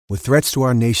With threats to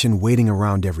our nation waiting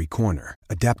around every corner,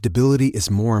 adaptability is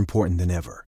more important than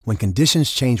ever. When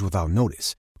conditions change without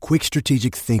notice, quick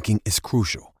strategic thinking is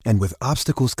crucial. And with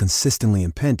obstacles consistently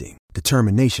impending,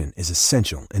 determination is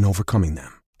essential in overcoming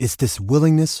them. It's this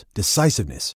willingness,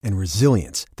 decisiveness, and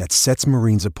resilience that sets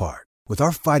Marines apart. With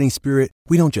our fighting spirit,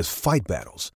 we don't just fight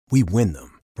battles, we win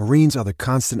them. Marines are the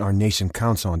constant our nation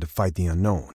counts on to fight the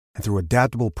unknown. And through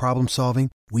adaptable problem solving,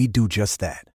 we do just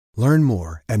that. Learn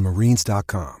more at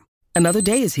marines.com. Another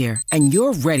day is here, and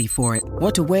you're ready for it.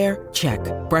 What to wear? Check.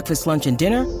 Breakfast, lunch, and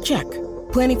dinner? Check.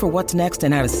 Planning for what's next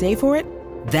and how to save for it?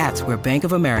 That's where Bank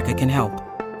of America can help.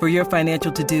 For your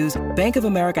financial to-dos, Bank of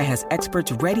America has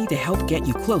experts ready to help get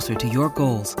you closer to your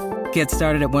goals. Get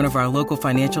started at one of our local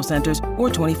financial centers or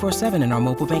 24/7 in our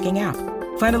mobile banking app.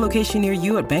 Find a location near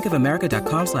you at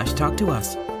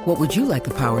bankofamerica.com/talktous. What would you like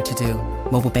the power to do?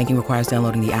 Mobile banking requires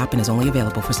downloading the app and is only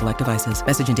available for select devices.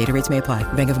 Message and data rates may apply.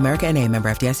 Bank of America N.A., member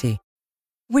FDIC.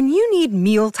 When you need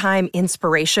mealtime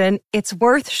inspiration, it's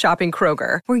worth shopping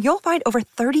Kroger, where you'll find over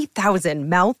 30,000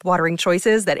 mouth-watering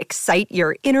choices that excite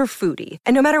your inner foodie.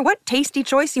 And no matter what tasty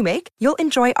choice you make, you'll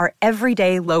enjoy our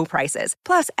everyday low prices,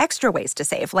 plus extra ways to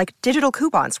save, like digital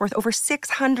coupons worth over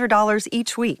 $600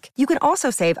 each week. You can also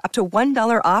save up to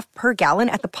 $1 off per gallon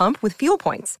at the pump with fuel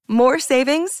points. More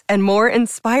savings and more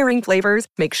inspiring flavors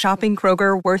make shopping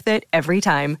Kroger worth it every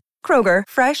time. Kroger,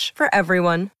 fresh for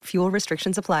everyone. Fuel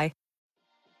restrictions apply.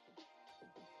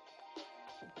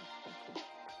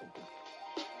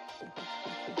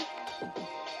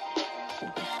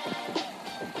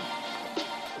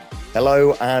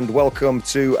 Hello and welcome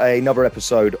to another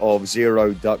episode of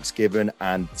Zero Ducks Given,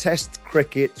 and Test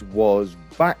cricket was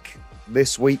back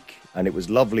this week and it was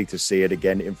lovely to see it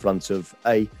again in front of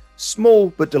a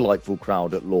small but delightful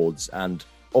crowd at Lord's. And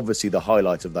obviously the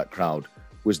highlight of that crowd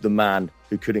was the man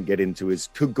who couldn't get into his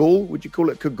cagoule. Would you call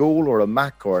it cagoule or a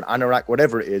mac or an anorak,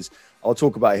 whatever it is? I'll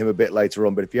talk about him a bit later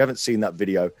on, but if you haven't seen that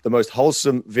video, the most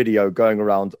wholesome video going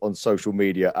around on social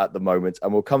media at the moment,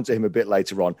 and we'll come to him a bit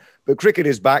later on. But cricket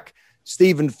is back.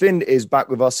 Stephen Finn is back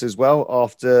with us as well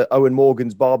after Owen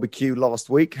Morgan's barbecue last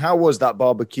week. How was that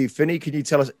barbecue, Finny? Can you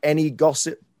tell us any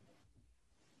gossip?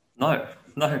 No,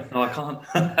 I can't.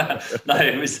 No,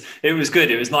 it was good.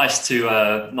 It was nice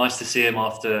to see him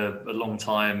after a long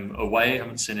time away. I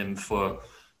haven't seen him for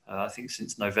I think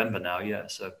since November now. Yeah,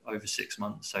 so over 6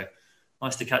 months. So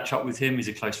nice to catch up with him. He's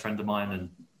a close friend of mine and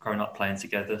grown up playing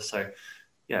together. So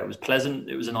yeah, it was pleasant.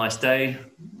 It was a nice day.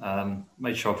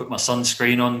 Made sure I put my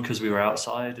sunscreen on because we were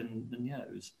outside, and yeah,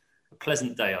 it was a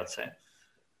pleasant day, I'd say.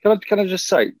 Can I just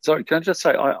say,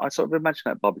 I sort of imagine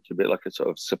that barbecue a bit like a sort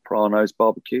of Sopranos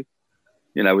barbecue,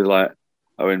 you know, with like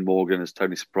Owen Morgan as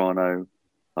Tony Soprano,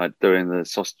 like doing the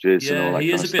sausages and all that.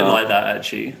 Yeah, he is a bit like that,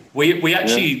 actually. We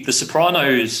actually, The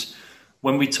Sopranos,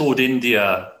 when we toured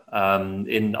India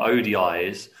in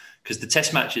ODIs, because the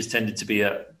test matches tended to be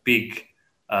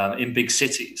in big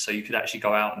cities, so you could actually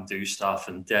go out and do stuff,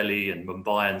 and Delhi and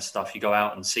Mumbai and stuff, you go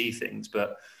out and see things.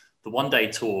 But the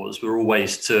one-day tours were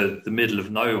always to the middle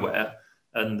of nowhere,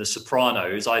 and The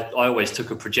Sopranos, I always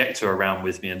took a projector around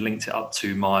with me and linked it up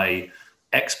to my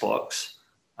Xbox,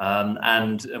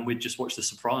 and we'd just watch The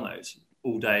Sopranos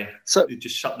all day. So we'd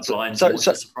just shut the blinds and watch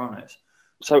The Sopranos.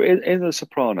 So in The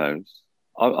Sopranos,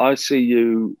 I see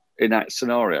you in that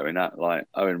scenario, in that like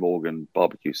Owen Morgan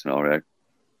barbecue scenario.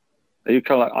 Are you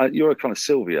kind of like, you're a kind of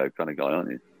Silvio kind of guy,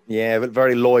 aren't you? Yeah, but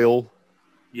very loyal.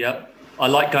 Yep. I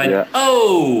like going,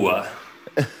 oh!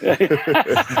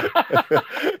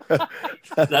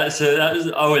 That's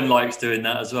Owen likes doing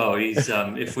that as well. He's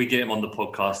if we get him on the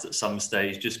podcast at some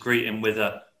stage, just greet him with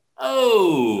a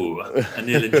oh, and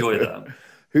he'll enjoy that.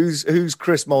 Who's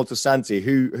Chris Moltisanti?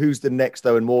 Who's the next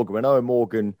Owen Morgan? When Owen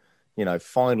Morgan, you know,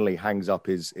 finally hangs up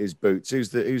his boots,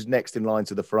 who's next in line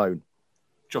to the throne?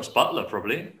 Josh Butler,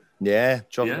 probably. Yeah,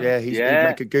 he'd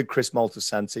make a good Chris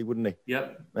Moltisanti, wouldn't he?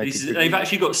 Yep. They've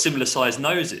actually got similar sized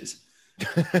noses.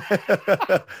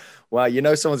 Wow, you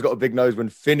know someone's got a big nose when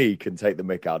Finney can take the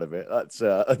mick out of it. That's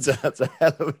a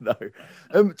hell of a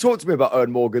no. Talk to me about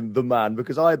Owen Morgan, the man,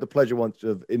 because I had the pleasure once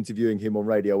of interviewing him on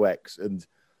Radio X, and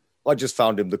I just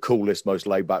found him the coolest, most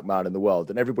laid-back man in the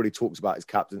world. And everybody talks about his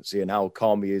captaincy and how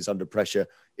calm he is under pressure.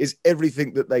 Is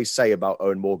everything that they say about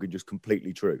Owen Morgan just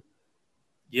completely true?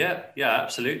 Yeah,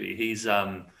 absolutely. He's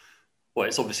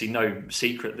it's obviously no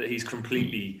secret that he's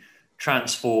completely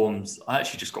transformed. I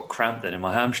actually just got cramped then in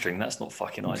my hamstring. That's not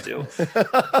fucking ideal.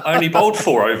 I only bowled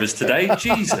 4 overs today.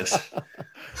 Jesus.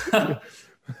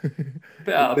 A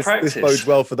bit out of practice. This bodes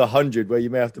well for the 100, where you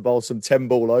may have to bowl some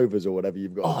 10-ball overs or whatever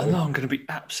you've got. Oh no, I'm going to be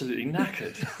absolutely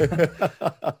knackered.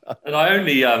 And I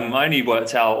only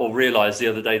worked out or realised the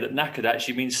other day that knackered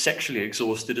actually means sexually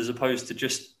exhausted as opposed to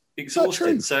just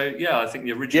exhausted. So yeah, I think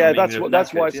the original. Yeah,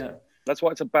 that's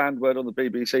why it's a banned word on the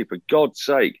BBC. For God's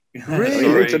sake, really?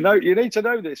 You need to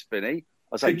know this, Vinny.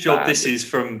 Good job. This is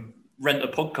from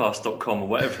rentapodcast.com or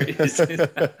whatever it is. I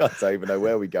don't even know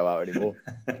where we go out anymore.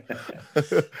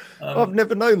 I've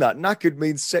never known that. Knackered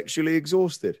means sexually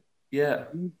exhausted. Yeah.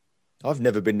 I've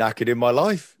never been knackered in my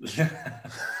life.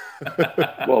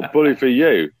 Well, bully for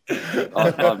you.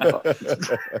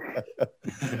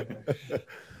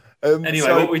 Anyway,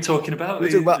 what were we talking about? We're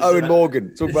talking about Eoin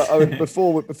Morgan. Talking about Owen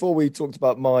before we talked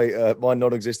about my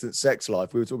non-existent sex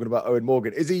life. We were talking about Eoin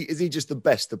Morgan. Is he just the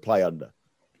best to play under?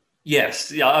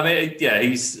 Yes. Yeah. I mean,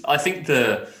 yeah. I think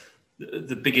the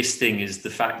biggest thing is the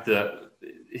fact that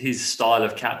his style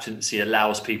of captaincy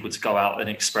allows people to go out and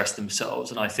express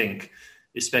themselves, and I think,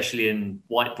 especially in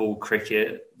white ball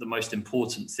cricket, the most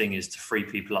important thing is to free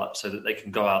people up so that they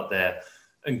can go out there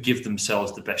and give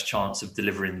themselves the best chance of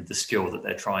delivering the skill that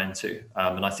they're trying to.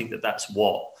 And I think that that's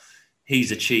what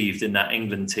he's achieved in that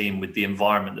England team with the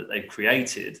environment that they've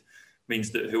created, means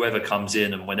that whoever comes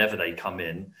in and whenever they come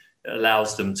in, it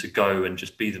allows them to go and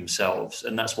just be themselves.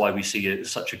 And that's why we see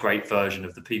such a great version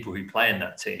of the people who play in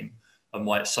that team and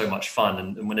why it's so much fun.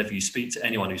 And whenever you speak to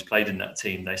anyone who's played in that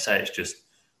team, they say it's just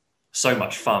so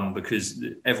much fun because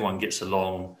everyone gets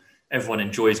along. Everyone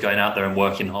enjoys going out there and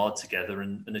working hard together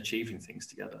and achieving things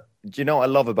together. Do you know what I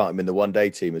love about him in the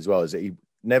one-day team as well is that he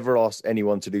never asks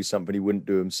anyone to do something he wouldn't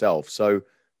do himself. So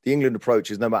the England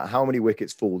approach is no matter how many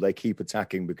wickets fall, they keep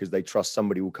attacking because they trust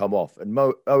somebody will come off. And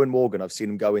Eoin Morgan, I've seen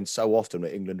him go in so often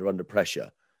when England are under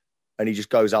pressure. And he just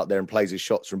goes out there and plays his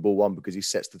shots from ball one because he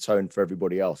sets the tone for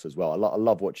everybody else as well. I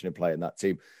love watching him play in that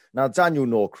team. Now, Daniel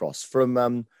Norcross, from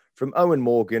Eoin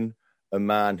Morgan, a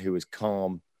man who is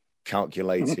calm,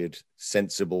 calculated,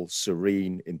 sensible,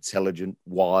 serene, intelligent,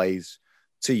 wise,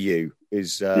 to you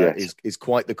is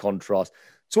quite the contrast.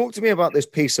 Talk to me about this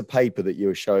piece of paper that you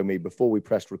were showing me before we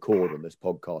pressed record on this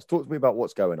podcast. Talk to me about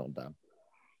what's going on, Dan.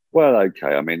 Well,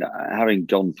 okay. I mean, having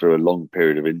gone through a long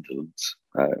period of indolence,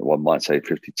 one might say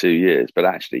 52 years, but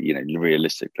actually,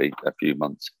 realistically, a few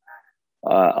months,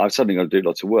 I've suddenly got to do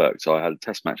lots of work. So I had a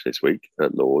test match this week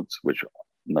at Lords, which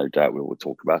no doubt we will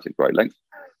talk about at great length.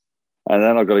 And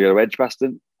then I've got to go to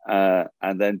Edgbaston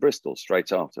and then Bristol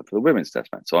straight after for the women's test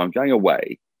match. So I'm going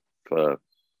away for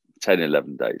 10,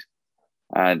 11 days.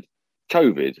 And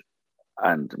COVID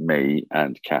and me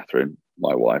and Catherine,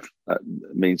 my wife,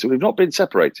 means that we've not been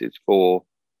separated for,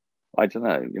 I don't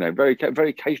know, very, very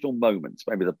occasional moments,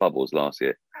 maybe the bubbles last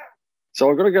year.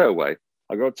 So I've got to go away.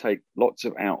 I've got to take lots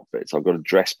of outfits. I've got to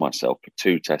dress myself for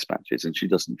 2 test matches, and she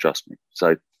doesn't trust me.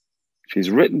 So she's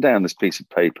written down this piece of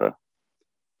paper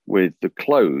with the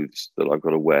clothes that I've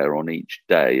got to wear on each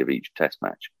day of each test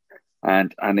match.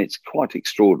 And it's quite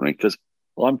extraordinary because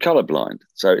I'm colourblind.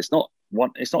 So it's not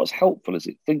as helpful as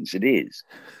it thinks it is.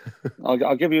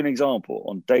 I'll give you an example.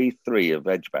 On day 3 of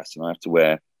Edgbaston, I have to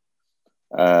wear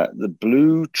the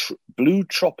blue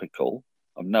tropical.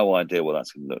 I've no idea what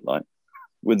that's going to look like.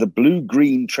 With the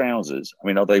blue-green trousers. I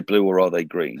mean, are they blue or are they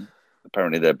green?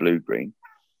 Apparently they're blue-green.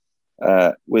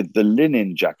 With the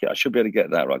linen jacket. I should be able to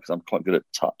get that right because I'm quite good at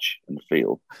touch and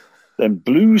feel. Then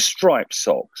blue striped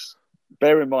socks.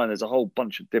 Bear in mind, there's a whole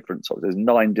bunch of different socks. There's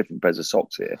 9 different pairs of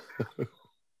socks here.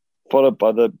 Followed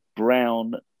by the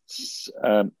brown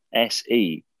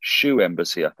SE, Shoe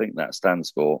Embassy. I think that stands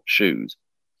for shoes.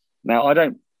 Now, I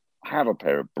don't have a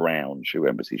pair of brown Shoe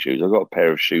Embassy shoes. I've got a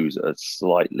pair of shoes that are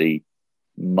slightly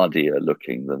muddier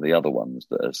looking than the other ones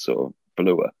that are sort of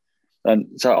bluer.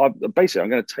 And so I'm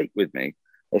going to take with me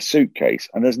a suitcase,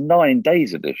 and there's 9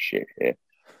 days of this shit here.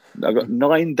 I've got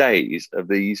 9 days of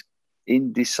these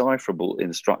indecipherable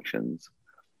instructions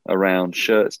around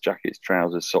shirts, jackets,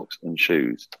 trousers, socks, and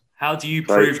shoes. How do you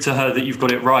prove to her that you've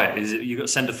got it right? Is it you got to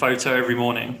send a photo every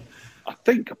morning? I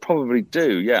think I probably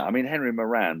do. Yeah, I mean Henry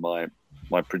Moran,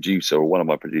 my producer or one of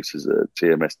my producers at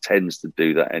TMS, tends to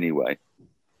do that anyway.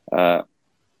 I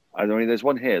mean, there's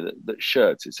one here that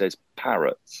shirts. It says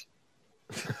parrots.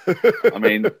 I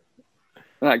mean, isn't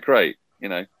that great?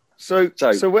 So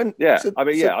when I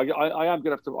am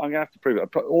gonna have to prove it. I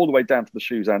put all the way down to the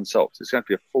shoes and socks. It's going to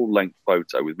be a full length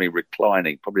photo with me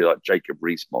reclining, probably like Jacob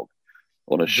Rees-Mogg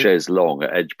on a chaise longue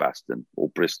at Edgbaston or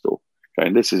Bristol.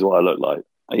 Going, this is what I look like.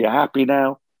 Are you happy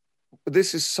now?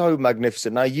 This is so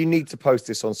magnificent. Now, you need to post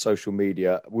this on social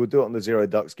media. We'll do it on the Zero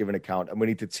Ducks Given account, and we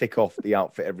need to tick off the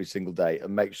outfit every single day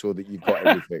and make sure that you've got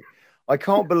everything. I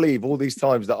can't believe all these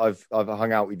times that I've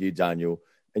hung out with you, Daniel,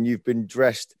 and you've been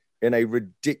dressed in a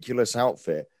ridiculous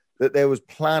outfit, that there was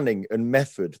planning and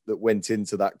method that went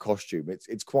into that costume.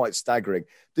 It's quite staggering.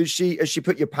 Has she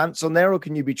put your pants on there, or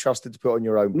can you be trusted to put on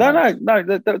your own pants? No.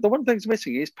 The one thing's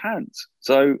missing is pants.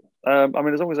 So, I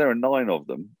mean, as long as there are 9 of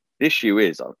them, the issue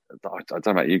is, I don't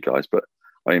know about you guys, but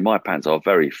I mean, my pants are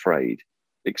very frayed,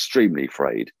 extremely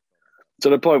frayed, to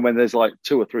the point when there's like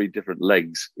 2 or 3 different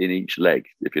legs in each leg,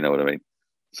 if you know what I mean.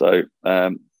 So,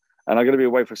 and I'm going to be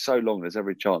away for so long, there's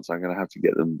every chance I'm going to have to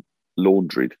get them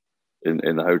laundried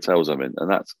in the hotels I'm in, and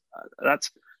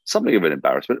that's something of an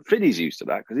embarrassment. Finney's used to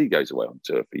that because he goes away on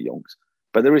tour for yonks,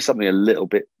 but there is something a little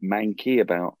bit manky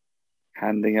about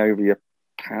handing over your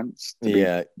pants to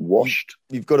be washed.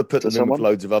 You've got to put them in with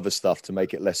loads of other stuff to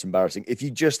make it less embarrassing. If you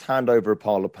just hand over a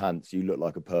pile of pants, you look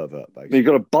like a pervert, basically. You've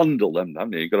got to bundle them,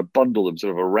 haven't you? You've got to bundle them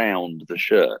sort of around the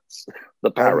shirts,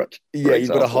 the parrot. You've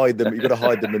got to hide them. You've got to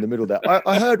hide them in the middle there.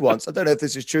 I heard once, I don't know if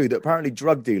this is true, that apparently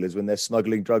drug dealers, when they're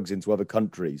smuggling drugs into other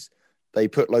countries, they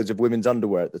put loads of women's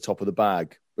underwear at the top of the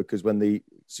bag, because when the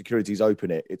securities open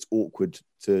it, it's awkward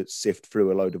to sift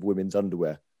through a load of women's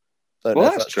underwear.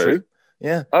 Well, that's true.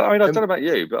 Yeah. I mean, I don't know about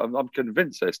you, but I'm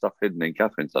convinced there's stuff hidden in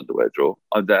Catherine's underwear drawer,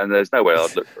 and there's no way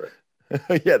I'd look for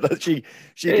it. Yeah, she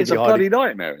it's a bloody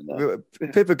nightmare in there.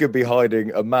 Pippa could be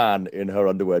hiding a man in her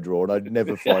underwear drawer, and I'd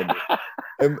never find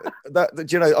it.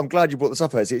 I'm glad you brought this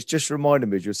up, Ez. It's just reminded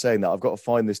me as you're saying that I've got to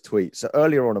find this tweet. So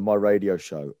earlier on in my radio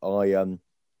show,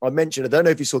 I mentioned, I don't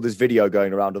know if you saw this video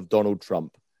going around of Donald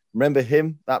Trump. Remember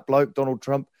him, that bloke, Donald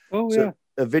Trump? Oh, yeah.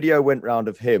 A video went round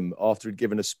of him after he'd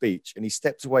given a speech, and he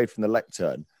stepped away from the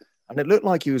lectern, and it looked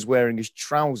like he was wearing his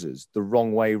trousers the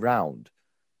wrong way round.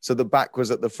 So the back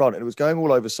was at the front, and it was going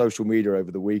all over social media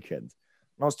over the weekend.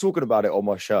 And I was talking about it on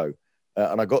my show,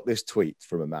 and I got this tweet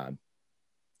from a man.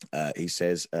 He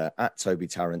says, at Toby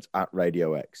Tarrant, at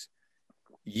Radio X,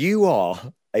 "You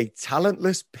are a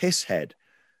talentless pisshead."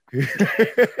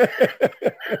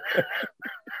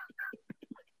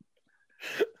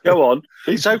 Go on.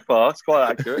 He's so fast, quite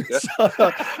accurate. Yeah.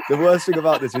 The worst thing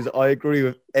about this is I agree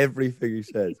with everything he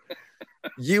says.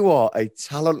 "You are a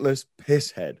talentless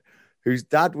pisshead whose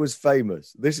dad was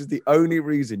famous. This is the only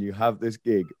reason you have this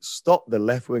gig. Stop the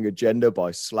left-wing agenda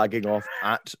by slagging off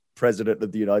at President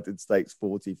of the United States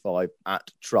 45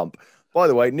 at Trump." By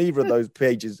the way, neither of those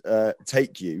pages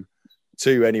take you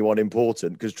to anyone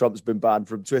important, because Trump's been banned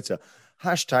from Twitter.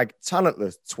 Hashtag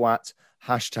talentless twat.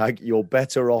 Hashtag you're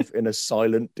better off in a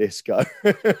silent disco.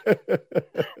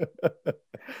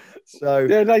 So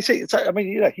yeah, no, see, I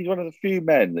mean, he's one of the few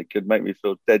men that could make me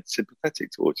feel dead sympathetic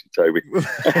towards you, Toby.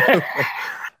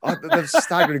 The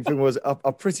staggering thing was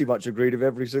I pretty much agreed with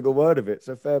every single word of it.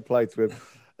 So fair play to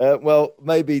him. Well,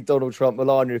 maybe Donald Trump,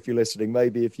 Melania, if you're listening,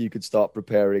 maybe if you could start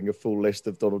preparing a full list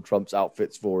of Donald Trump's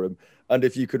outfits for him, and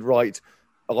if you could write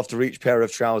after each pair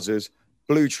of trousers,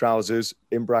 blue trousers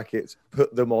in brackets,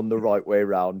 put them on the right way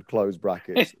round, close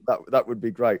brackets. That would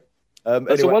be great. That's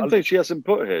anyway, the one thing she hasn't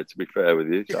put here, to be fair with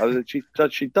you.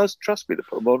 She does trust me to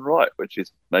put them on right, which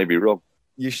is maybe wrong.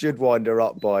 You should wind her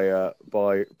up by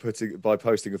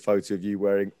posting a photo of you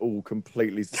wearing all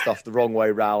completely stuffed the wrong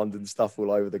way round and stuff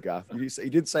all over the gaff. You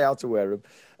did say how to wear them.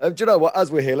 Do you know what?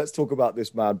 As we're here, let's talk about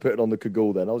this man putting on the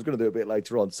cagoule then. I was going to do it a bit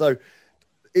later on. So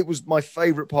it was my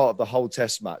favourite part of the whole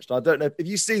test match. And I don't know, have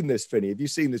you seen this, Finney? Have you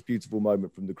seen this beautiful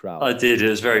moment from the crowd? I did. It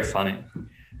was very funny.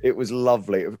 It was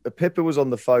lovely. Pippa was on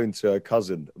the phone to her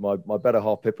cousin. My better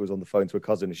half, Pippa, was on the phone to her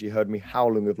cousin, and she heard me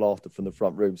howling with laughter from the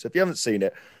front room. So if you haven't seen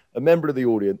it, a member of the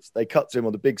audience, they cut to him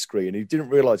on the big screen. And he didn't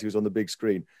realise he was on the big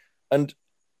screen. And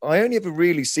I only ever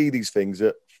really see these things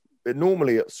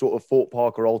normally at sort of Thorpe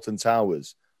Park or Alton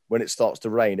Towers. When it starts to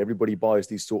rain, everybody buys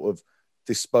these sort of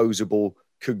disposable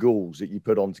cagoules that you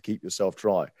put on to keep yourself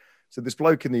dry. So this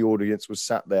bloke in the audience was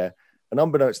sat there, and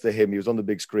unbeknownst to him, he was on the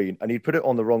big screen, and he'd put it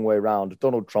on the wrong way around,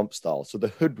 Donald Trump style. So the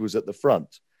hood was at the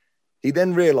front. He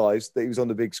then realised that he was on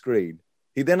the big screen.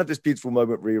 He then had this beautiful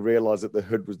moment where he realised that the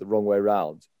hood was the wrong way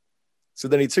around. So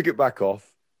then he took it back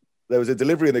off. There was a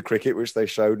delivery in the cricket, which they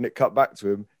showed, and it cut back to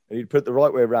him, and he'd put it the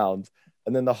right way around.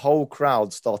 And then the whole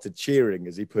crowd started cheering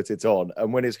as he put it on.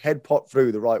 And when his head popped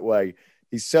through the right way,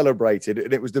 he celebrated,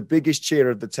 and it was the biggest cheer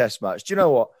of the test match. Do you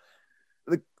know what?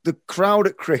 The crowd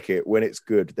at cricket, when it's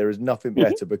good, there is nothing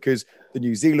better, because the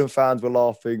New Zealand fans were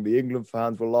laughing, the England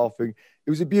fans were laughing.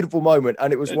 It was a beautiful moment,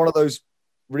 and it was one of those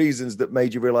reasons that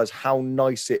made you realise how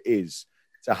nice it is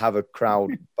to have a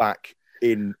crowd back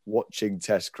in watching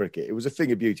Test cricket. It was a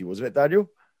thing of beauty, wasn't it, Daniel?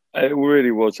 It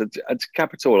really was. And to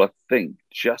cap it all, I think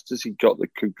just as he got the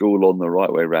cagoule on the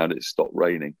right way around, it stopped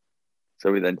raining.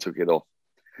 So he then took it off.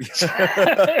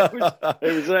 it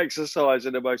was an exercise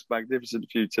in the most magnificent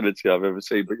futility I've ever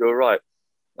seen. But you're right.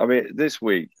 I mean, this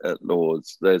week at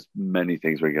Lord's, there's many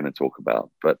things we're going to talk about,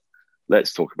 but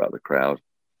let's talk about the crowd.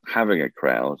 Having a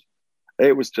crowd,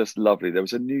 it was just lovely. There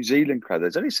was a New Zealand crowd.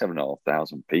 There's only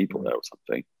 7,500 people there or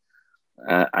something.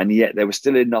 And yet there were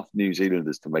still enough New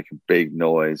Zealanders to make a big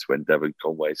noise when Devon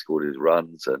Conway scored his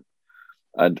runs.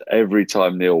 And every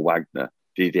time Neil Wagner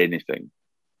did anything,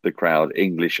 the crowd,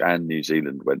 English and New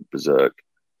Zealand, went berserk.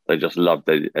 They just loved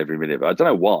every minute of it. I don't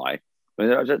know why. I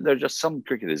mean, there are just some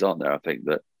cricketers, aren't there, I think,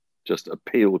 that just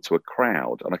appeal to a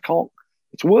crowd. And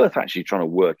it's worth actually trying to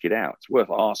work it out. It's worth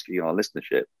asking our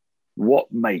listenership,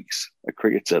 what makes a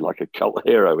cricketer like a cult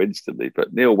hero instantly?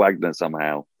 But Neil Wagner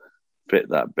somehow fit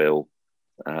that bill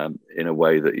in a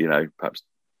way that, perhaps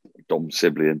Dom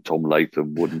Sibley and Tom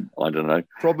Latham wouldn't. I don't know.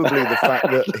 Probably the fact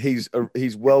that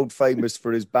he's world famous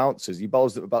for his bounces. He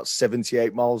bowls at about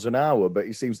 78 miles an hour, but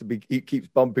he keeps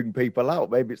bumping people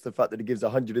out. Maybe it's the fact that he gives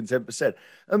 110%.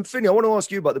 Finney, I want to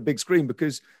ask you about the big screen,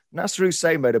 because Nasser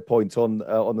Hussain made a point on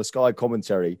the Sky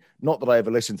commentary. Not that I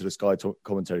ever listened to the Sky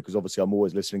commentary, because obviously I'm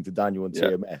always listening to Daniel on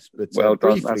TMS. But well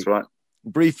done, that's right.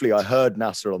 Briefly, I heard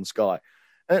Nasser on Sky,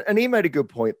 and he made a good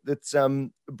point that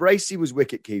Bracey was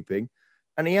wicket keeping.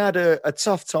 And he had a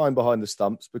tough time behind the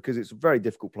stumps, because it's a very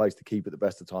difficult place to keep at the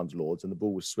best of times, Lords, and the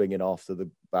ball was swinging after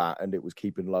the bat and it was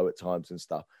keeping low at times and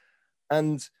stuff.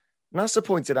 And Nasser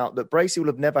pointed out that Bracey will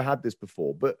have never had this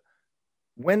before, but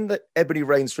when the Ebony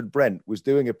Rainsford Brent was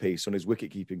doing a piece on his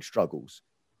wicket-keeping struggles,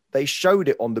 they showed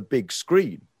it on the big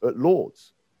screen at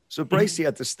Lords. So Bracey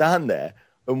had to stand there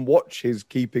and watch his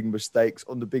keeping mistakes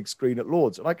on the big screen at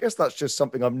Lords. And I guess that's just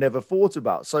something I've never thought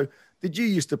about. So did you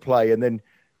used to play and then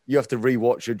you have to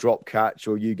rewatch your drop catch,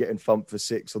 or you getting thumped for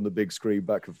six on the big screen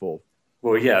back and forth?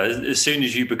 Well, yeah, as soon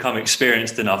as you become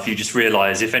experienced enough, you just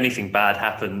realise if anything bad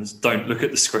happens, don't look at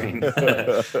the screen.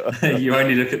 You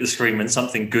only look at the screen when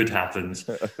something good happens.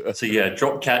 So, yeah,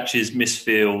 drop catches,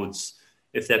 misfields,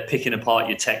 if they're picking apart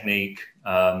your technique,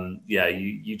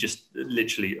 you just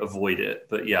literally avoid it.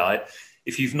 But, yeah,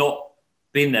 if you've not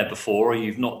been there before, or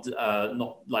you've not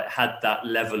had that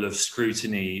level of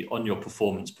scrutiny on your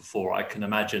performance before, I can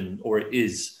imagine, or it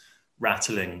is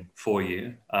rattling for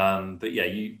you. But yeah,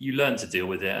 you learn to deal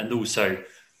with it. And also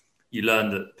you learn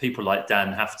that people like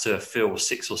Dan have to fill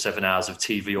 6 or 7 hours of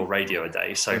TV or radio a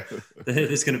day. So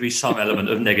there's going to be some element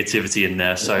of negativity in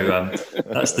there. So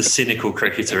that's the cynical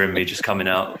cricketer in me just coming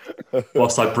out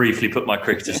whilst I briefly put my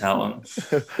cricketers hat on.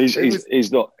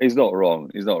 He's not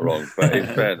wrong. He's not wrong. But in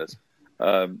fairness,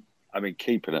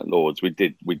 keeping at Lords, we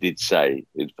did say,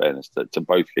 in fairness, to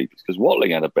both keepers, because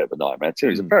Watling had a bit of a nightmare too.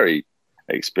 He's a very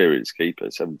experienced keeper,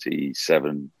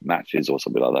 77 matches or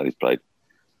something like that he's played.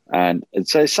 And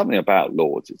so there's something about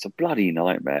Lords. It's a bloody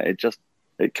nightmare.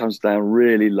 It comes down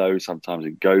really low sometimes.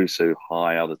 It goes so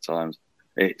high other times.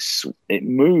 It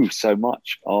moves so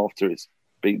much after it's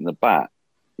beaten the bat.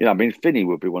 Finney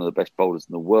would be one of the best bowlers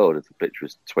in the world if the pitch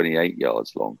was 28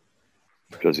 yards long,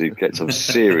 because he gets some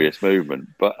serious movement.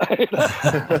 But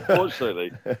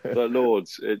unfortunately, the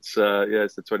Lords, it's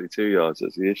the 22 yards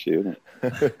that's the issue, isn't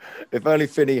it? If only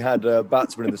Finney had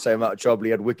batsmen in the same amount of trouble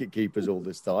he had wicket keepers all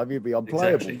this time, he'd be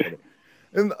unplayable.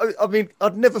 Exactly.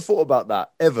 I'd never thought about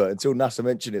that ever until Nasser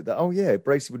mentioned it, that,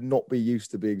 Bracey would not be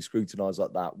used to being scrutinised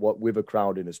like that, with a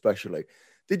crowd in especially.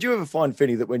 Did you ever find,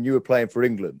 Finney, that when you were playing for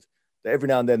England, that every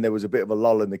now and then there was a bit of a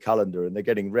lull in the calendar, and they're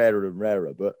getting rarer and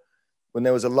rarer, but when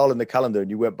there was a lull in the calendar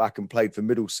and you went back and played for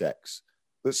Middlesex,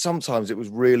 that sometimes it was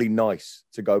really nice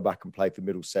to go back and play for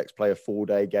Middlesex, play a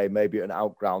 4-day game, maybe at an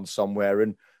outground somewhere,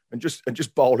 and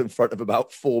just bowl in front of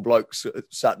about 4 blokes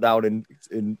sat down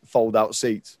in fold-out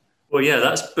seats? Well, yeah,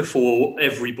 that's before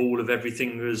every ball of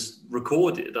everything was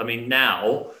recorded.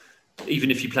 Now, even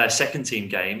if you play a second-team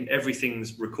game,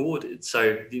 everything's recorded.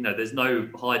 So, there's no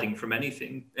hiding from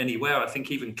anything anywhere. I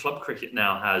think even club cricket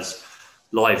now has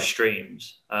live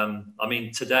streams.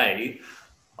 Today,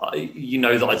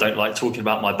 that I don't like talking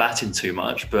about my batting too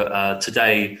much, but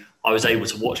today I was able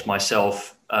to watch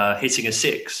myself hitting a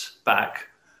 6 back.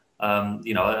 I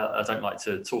don't like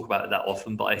to talk about it that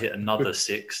often, but I hit another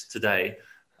 6 today,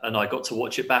 and I got to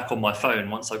watch it back on my phone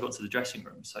once I got to the dressing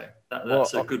room. So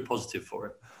that's a good positive for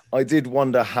it. I did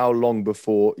wonder how long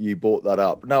before you brought that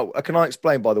up. Now, can I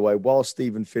explain, by the way, while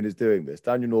Stephen Finn is doing this,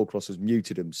 Daniel Norcross has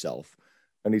muted himself,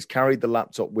 and he's carried the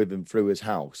laptop with him through his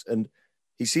house. And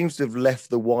he seems to have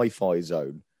left the Wi-Fi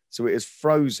zone. So it is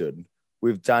frozen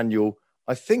with Daniel,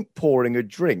 I think, pouring a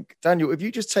drink. Daniel, have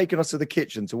you just taken us to the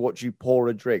kitchen to watch you pour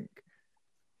a drink?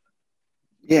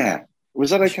 Yeah. Was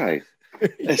that okay?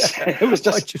 It was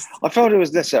I felt it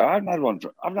was necessary. I've had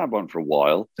one for a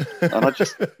while, and I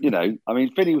just, I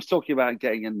mean, Finney was talking about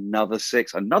getting another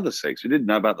six. We didn't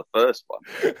know about the first one.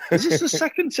 Is this the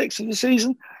second six of the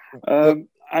season?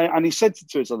 And he said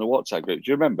to us on the WhatsApp group,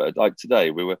 do you remember, like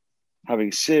today, we were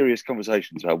having serious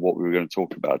conversations about what we were going to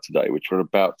talk about today, which we're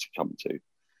about to come to.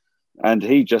 And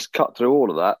he just cut through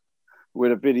all of that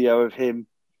with a video of him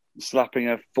slapping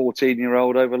a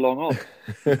 14-year-old over long on.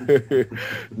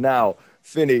 Now,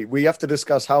 Finney, we have to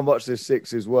discuss how much this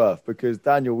six is worth, because,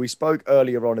 Daniel, we spoke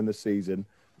earlier on in the season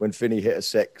when Finney hit a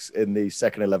six in the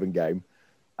second 11 game,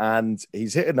 and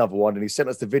he's hit another one, and he sent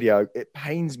us the video. It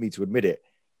pains me to admit it.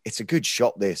 It's a good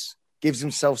shot, this. Gives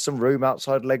himself some room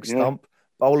outside leg stump.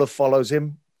 Bowler follows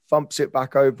him, thumps it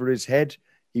back over his head.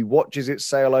 He watches it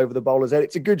sail over the bowler's head.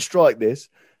 It's a good strike, this.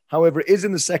 However, it is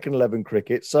in the second 11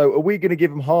 cricket. So are we going to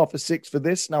give him half a six for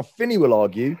this? Now, Finney will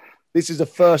argue this is a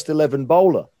first 11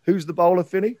 bowler. Who's the bowler,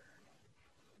 Finney?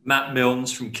 Matt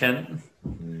Milnes from Kent.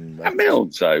 Matt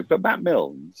Milnes, though. But Matt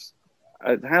Milnes,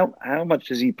 how much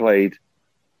has he played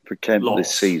for Kent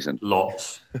this season?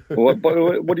 Lots. What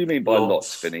do you mean by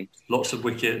lots, Finney? Lots of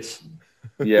wickets.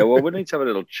 Yeah, well, we need to have a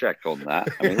little check on that.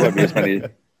 I mean,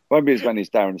 it won't be as many as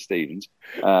Darren Stevens,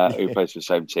 who plays for the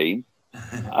same team.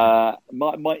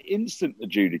 My instant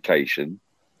adjudication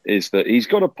is that he's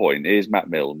got a point. Here's Matt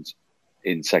Milnes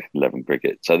in second 11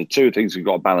 cricket. So the two things we've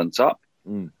got to balance up.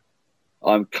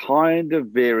 I'm kind of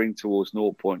veering towards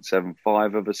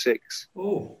 0.75 of a six.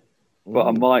 But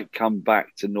I might come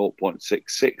back to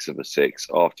 0.66 of a six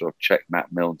after I've checked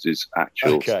Matt Milnes'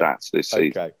 actual stats this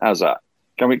season. How's that?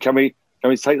 Can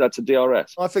we take that to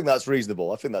DRS? I think that's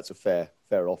reasonable. I think that's a fair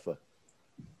offer.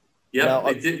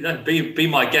 Yeah, be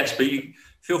my guest, but you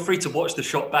feel free to watch the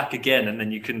shot back again, and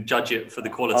then you can judge it for the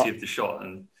quality of the shot.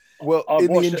 And I've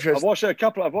watched it a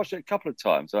couple of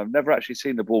times. I've never actually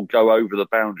seen the ball go over the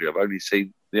boundary. I've only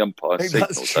seen the umpire signal.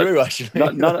 That's true, actually.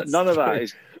 None of that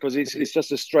is because it's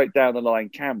just a straight down the line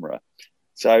camera.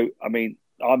 So I mean,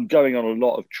 I'm going on a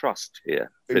lot of trust here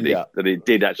that it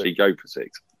did actually go for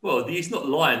six. Well, he's not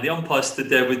lying. The umpire stood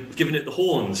there with giving it the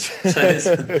horns.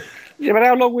 So yeah, but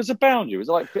how long was the boundary? It was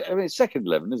like, I mean, second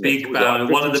 11, isn't it? Big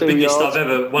boundary. One of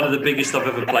the biggest I've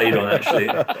ever played on, actually.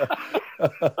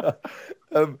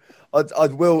 I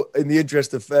will, in the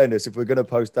interest of fairness, if we're going to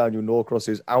post Daniel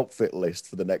Norcross's outfit list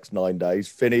for the next 9 days,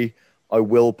 Finney, I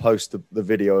will post the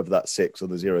video of that six on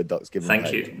the Zero Ducks Given.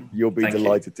 Thank you. You'll be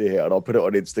delighted to hear, and I'll put it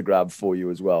on Instagram for you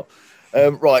as well.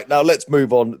 Right, now let's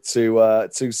move on to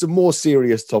some more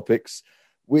serious topics,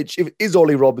 which is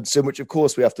Ollie Robinson, which of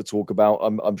course we have to talk about.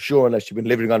 I'm sure, unless you've been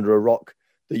living under a rock,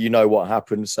 that you know what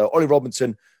happened. So Ollie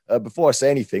Robinson, before I say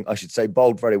anything, I should say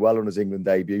bowled very well on his England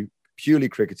debut, purely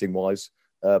cricketing-wise,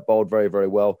 bowled very, very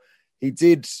well. He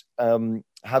did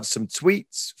have some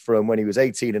tweets from when he was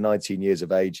 18 and 19 years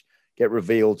of age get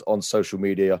revealed on social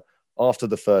media after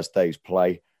the first day's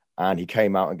play. And he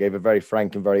came out and gave a very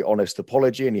frank and very honest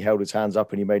apology, and he held his hands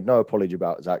up and he made no apology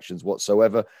about his actions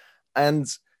whatsoever. And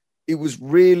it was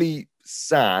really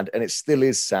sad, and it still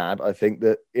is sad, I think,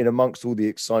 that in amongst all the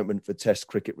excitement for Test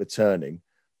cricket returning,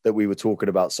 that we were talking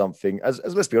about something as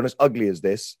let's be honest, ugly as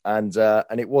this. And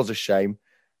it was a shame.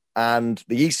 And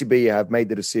the ECB have made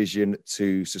the decision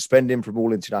to suspend him from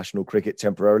all international cricket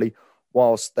temporarily,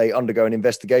 whilst they undergo an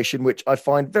investigation, which I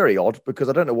find very odd because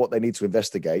I don't know what they need to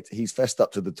investigate. He's fessed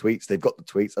up to the tweets. They've got the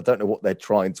tweets. I don't know what they're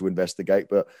trying to investigate,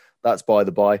 but that's by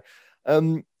the by.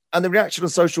 And the reaction on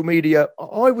social media,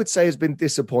 I would say, has been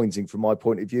disappointing from my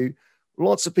point of view.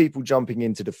 Lots of people jumping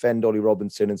in to defend Ollie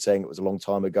Robinson and saying it was a long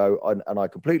time ago, and I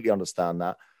completely understand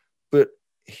that. But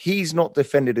he's not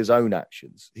defended his own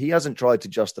actions. He hasn't tried to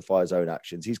justify his own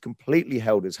actions. He's completely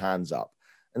held his hands up.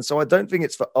 And so I don't think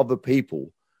it's for other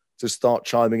people to start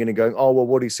chiming in and going, oh, well,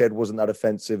 what he said wasn't that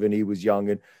offensive and he was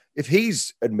young. And if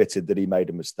he's admitted that he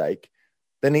made a mistake,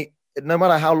 then no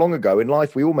matter how long ago in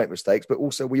life, we all make mistakes, but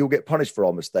also we all get punished for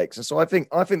our mistakes. And so I think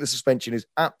the suspension is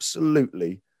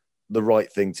absolutely the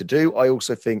right thing to do. I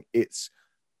also think it's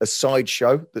a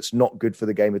sideshow that's not good for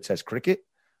the game of Test cricket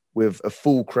with a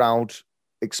full crowd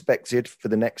expected for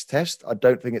the next Test. I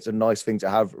don't think it's a nice thing to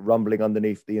have rumbling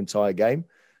underneath the entire game.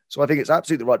 So I think it's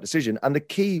absolutely the right decision. And the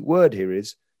key word here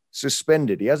is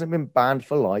suspended. He hasn't been banned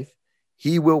for life.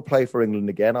 He will play for England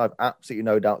again. I have absolutely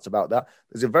no doubts about that.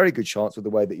 There's a very good chance with the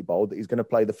way that he bowled that he's going to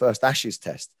play the first Ashes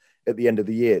Test at the end of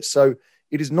the year. So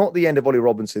it is not the end of Ollie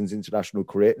Robinson's international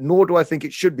career, nor do I think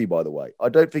it should be, by the way. I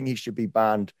don't think he should be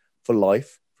banned for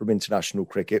life from international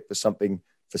cricket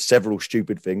for several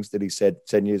stupid things that he said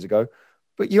 10 years ago.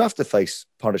 But you have to face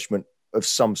punishment of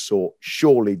some sort,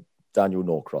 surely, Daniel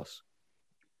Norcross.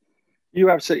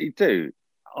 You absolutely do.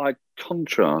 I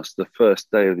contrast the first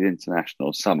day of the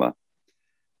international summer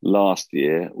last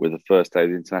year with the first day of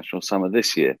the international summer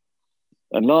this year.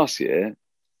 And last year,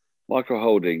 Michael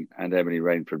Holding and Emily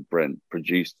Rainford Brent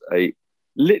produced a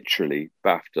literally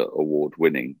BAFTA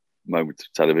award-winning moment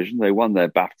of television. They won their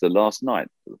BAFTA last night.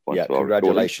 Yeah,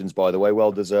 congratulations, by the way.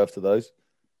 Well deserved to those.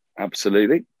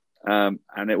 Absolutely. And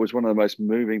it was one of the most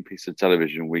moving pieces of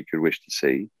television we could wish to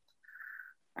see.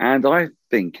 And I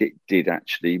think it did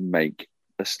actually make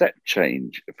a step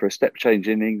change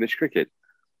in English cricket.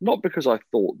 Not because I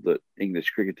thought that English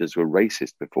cricketers were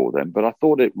racist before then, but I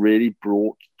thought it really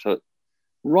brought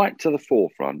right to the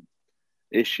forefront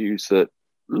issues that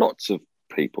lots of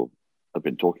people have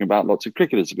been talking about, lots of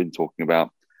cricketers have been talking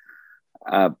about,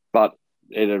 but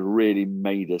it had really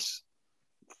made us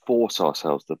force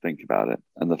ourselves to think about it.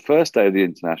 And the first day of the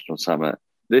international summer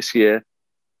this year,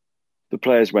 the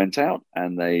players went out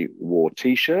and they wore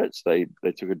T-shirts. They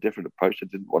took a different approach. They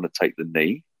didn't want to take the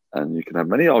knee. And you can have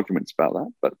many arguments about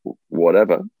that, but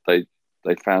whatever, they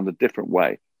found a different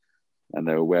way. And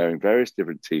they were wearing various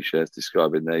different T-shirts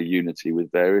describing their unity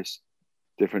with various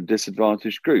different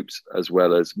disadvantaged groups, as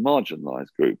well as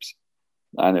marginalised groups.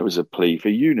 And it was a plea for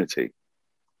unity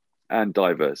and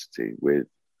diversity, with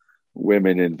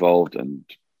women involved and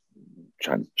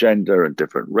transgender and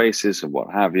different races and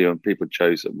what have you. And people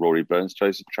Rory Burns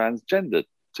chose a transgender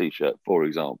T-shirt, for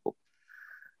example.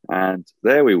 And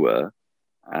there we were,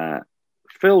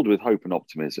 filled with hope and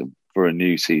optimism for a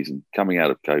new season coming out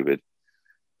of COVID.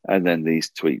 And then these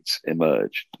tweets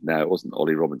emerged. Now, it wasn't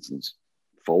Ollie Robinson's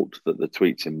fault that the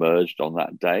tweets emerged on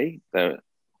that day. There are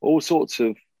all sorts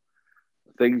of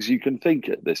things you can think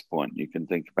at this point. You can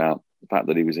think about the fact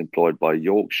that he was employed by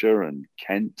Yorkshire and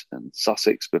Kent and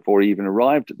Sussex before he even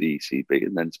arrived at the ECB,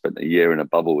 and then spent a year in a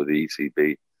bubble with the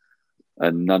ECB.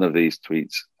 And none of these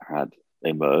tweets had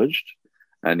emerged.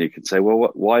 And you can say,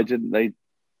 well, why didn't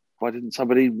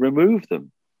somebody remove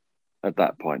them at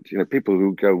that point? You know, people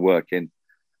who go work in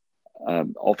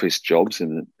office jobs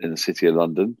in the city of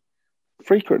London,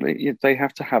 frequently they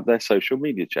have to have their social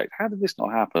media checked. How did this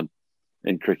not happen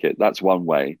in cricket? That's one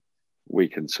way we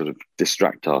can sort of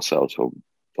distract ourselves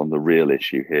from the real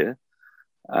issue here.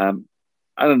 And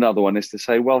another one is to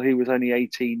say, well, he was only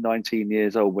 18, 19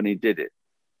 years old when he did it.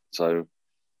 So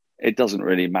it doesn't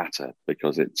really matter,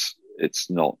 because it's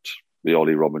not the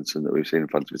Ollie Robinson that we've seen in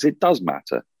front of us. It does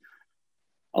matter.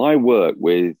 I work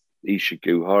with Isha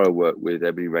Guha, I work with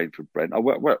Emily Rainford Brent.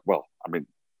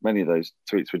 Many of those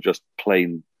tweets were just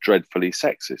plain dreadfully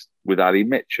sexist, with Ali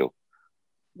Mitchell,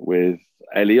 with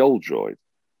Ellie Oldroyd.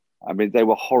 I mean, they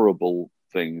were horrible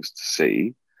things to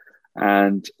see.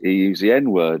 And he used the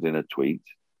N-word in a tweet.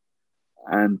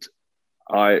 And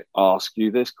I ask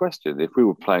you this question. If we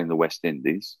were playing the West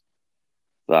Indies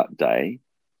that day,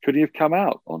 could he have come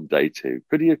out on day two?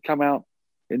 Could he have come out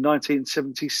in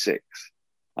 1976?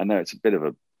 I know it's a bit of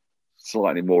a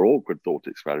slightly more awkward thought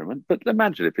experiment, but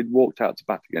imagine if he'd walked out to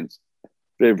bat against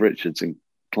Viv Richards and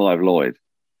Clive Lloyd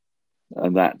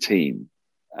and that team,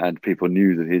 and people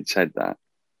knew that he'd said that.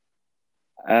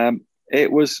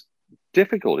 It was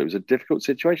difficult. It was a difficult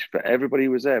situation for everybody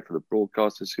who was there, for the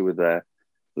broadcasters who were there,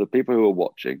 for the people who were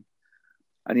watching.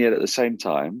 And yet at the same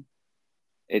time,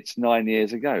 it's 9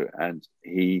 years ago, and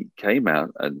he came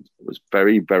out and was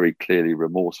very, very clearly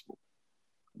remorseful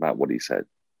about what he said.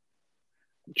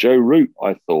 Joe Root,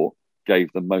 I thought,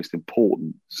 gave the most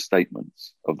important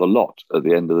statements of the lot at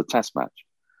the end of the Test match,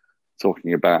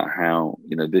 talking about how,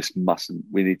 we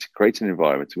need to create an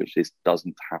environment in which this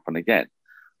doesn't happen again.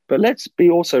 But let's be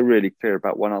also really clear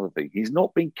about one other thing. He's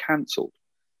not been cancelled.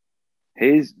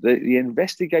 The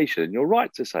investigation, and you're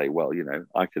right to say, well,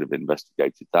 I could have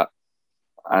investigated that.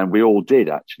 And we all did,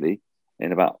 actually,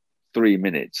 in about 3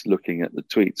 minutes, looking at the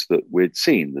tweets that we'd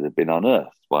seen that had been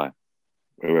unearthed by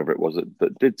whoever it was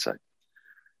that did so.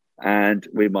 And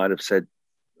we might have said,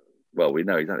 well, we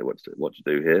know exactly what to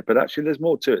do here. But actually, there's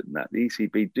more to it than that. The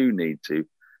ECB do need to,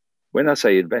 when I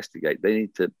say investigate, they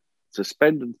need to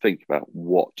suspend and think about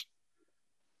what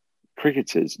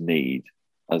cricketers need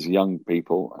as young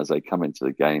people as they come into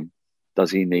the game.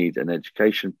 Does he need an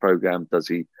education program?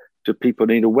 Do people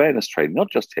need awareness training?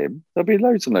 Not just him. There'll be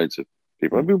loads and loads of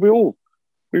people. I mean,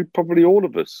 probably all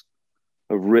of us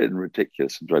have written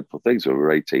ridiculous and dreadful things when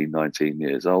we're 18, 19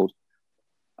 years old.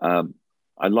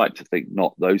 I'd like to think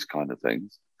not those kind of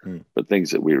things, but things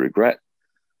that we regret.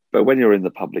 But when you're in the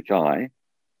public eye,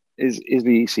 is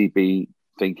the ECB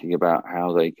thinking about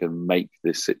how they can make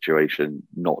this situation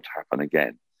not happen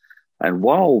again? And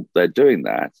while they're doing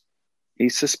that,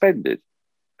 he's suspended.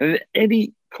 And in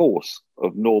any course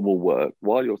of normal work,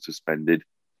 while you're suspended,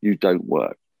 you don't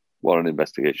work. while an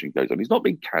investigation goes on. He's not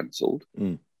been cancelled.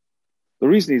 Mm. The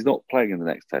reason he's not playing in the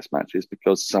next Test match is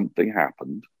because something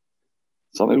happened.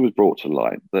 Something was brought to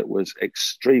light that was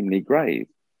extremely grave,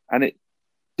 and it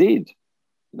did.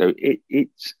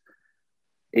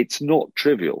 It's not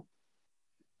trivial.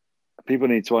 People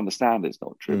need to understand it's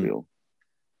not trivial,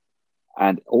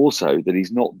 and also that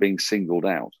he's not being singled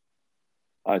out.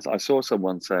 I saw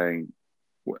someone saying,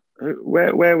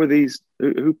 "Where were these?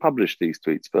 Who published these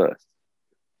tweets first?"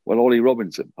 Well, Ollie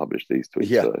Robinson published these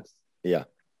tweets first. Yeah,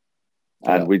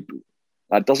 and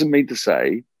that doesn't mean to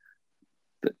say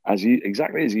that,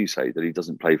 exactly as you say, that he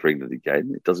doesn't play for England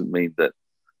again. It doesn't mean that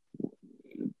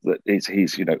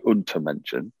he's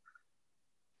Untermenschen.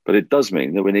 But it does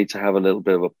mean that we need to have a little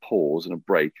bit of a pause and a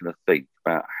break and a think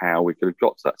about how we could have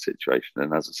got to that situation.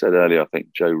 And as I said earlier, I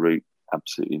think Joe Root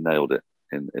absolutely nailed it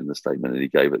in the statement that he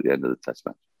gave at the end of the Test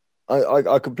match.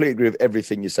 I completely agree with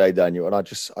everything you say, Daniel. And I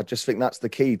just think that's the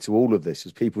key to all of this,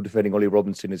 is people defending Ollie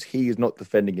Robinson as he is not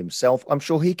defending himself. I'm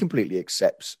sure he completely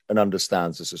accepts and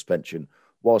understands the suspension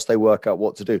whilst they work out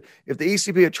what to do. If the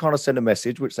ECB are trying to send a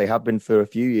message, which they have been for a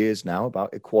few years now,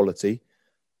 about equality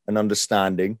and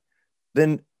understanding,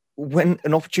 then when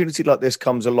an opportunity like this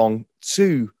comes along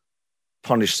to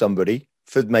punish somebody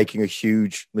for making a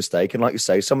huge mistake, and like you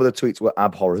say, some of the tweets were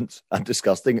abhorrent and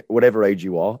disgusting, whatever age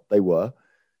you are,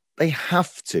 they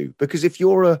have to. Because if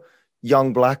you're a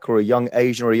young black or a young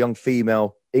Asian or a young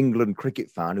female England cricket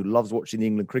fan who loves watching the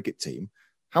England cricket team,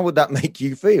 how would that make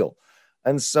you feel?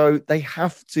 And so they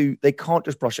can't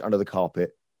just brush it under the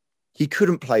carpet. He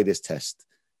couldn't play this Test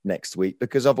next week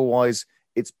because otherwise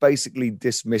it's basically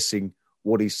dismissing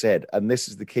what he said. And this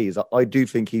is the key, is I do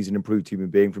think he's an improved human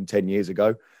being from 10 years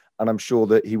ago. And I'm sure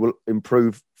that he will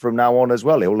improve from now on as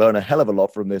well. He'll learn a hell of a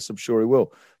lot from this. I'm sure he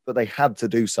will. But they had to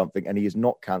do something, and he is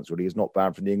not cancelled. He is not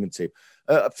banned from the England team.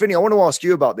 Finney, I want to ask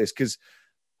you about this, because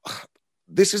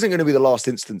this isn't going to be the last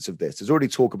instance of this. There's already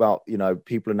talk about,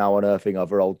 people are now unearthing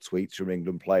other old tweets from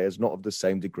England players, not of the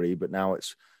same degree, but now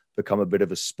it's become a bit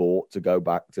of a sport to go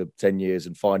back to 10 years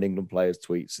and find England players'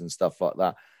 tweets and stuff like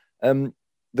that.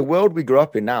 The world we grew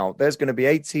up in now, there's going to be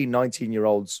 18,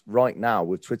 19-year-olds right now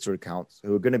with Twitter accounts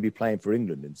who are going to be playing for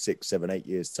England in 6, 7, 8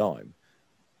 years' time,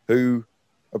 who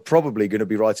are probably going to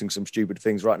be writing some stupid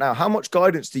things right now. How much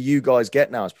guidance do you guys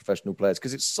get now as professional players?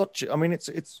 Because it's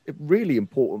it's a really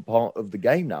important part of the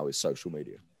game now, is social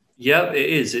media. Yeah, it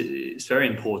is. It's very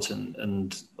important.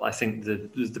 And I think the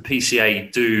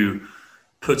PCA do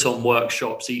put on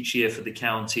workshops each year for the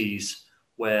counties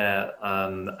where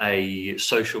a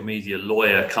social media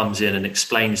lawyer comes in and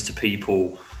explains to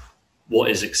people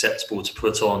what is acceptable to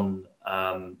put on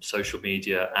social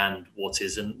media and what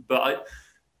isn't. But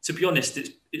to be honest,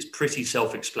 it's pretty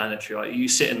self-explanatory. Right? You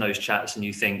sit in those chats and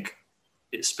you think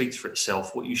it speaks for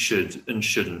itself what you should and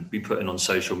shouldn't be putting on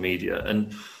social media.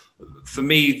 And for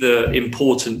me, the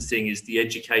important thing is the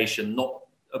education, not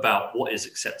about what is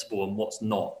acceptable and what's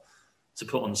not to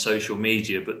put on social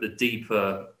media, but the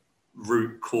deeper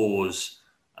root cause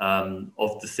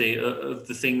of the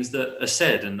things that are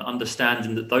said, and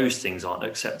understanding that those things aren't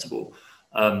acceptable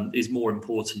is more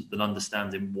important than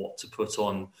understanding what to put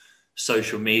on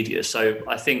social media. So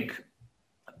I think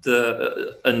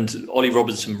and Ollie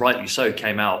Robinson, rightly so,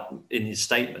 came out in his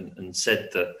statement and said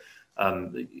that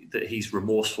that he's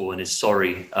remorseful and is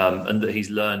sorry, and that he's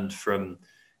learned from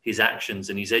his actions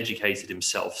and he's educated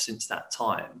himself since that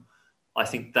time. I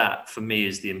think that, for me,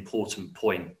 is the important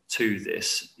point to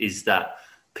this, is that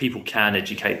people can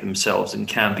educate themselves and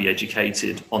can be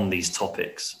educated on these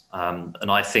topics.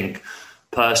 And I think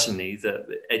personally that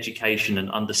education and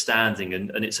understanding,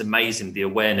 and it's amazing the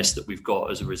awareness that we've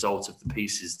got as a result of the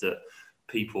pieces that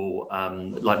people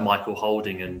like Michael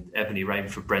Holding and Ebony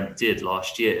Rainford Brent did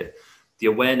last year. The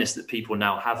awareness that people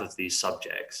now have of these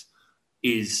subjects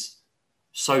is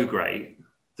so great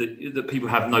that people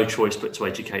have no choice but to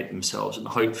educate themselves. And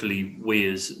hopefully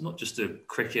we, as not just a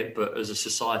cricket, but as a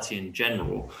society in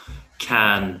general,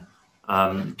 can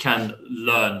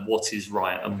learn what is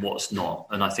right and what's not.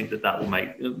 And I think that will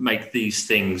make these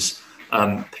things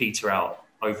peter out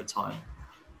over time.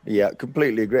 Yeah,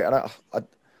 completely agree. And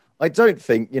I don't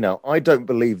think, I don't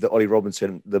believe that Ollie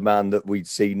Robinson, the man that we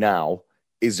see now,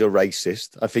 is a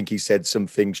racist. I think he said some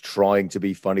things trying to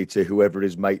be funny to whoever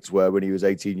his mates were when he was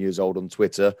 18 years old on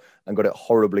Twitter, and got it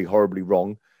horribly, horribly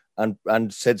wrong, and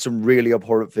said some really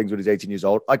abhorrent things when he's 18 years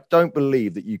old. I don't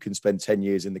believe that you can spend 10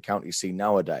 years in the county scene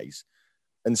nowadays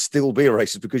and still be a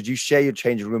racist, because you share your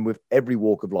changing room with every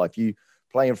walk of life. You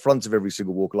play in front of every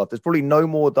single walk of life. There's probably no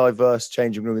more diverse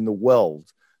changing room in the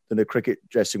world than a cricket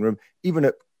dressing room, even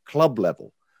at club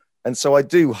level. And so I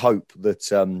do hope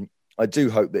that I do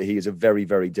hope that he is a very,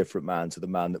 very different man to the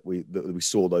man that we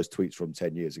saw those tweets from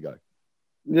 10 years ago.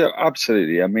 Yeah,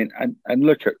 absolutely. I mean, and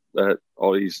look at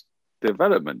Ollie's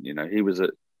development. You know, he was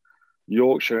at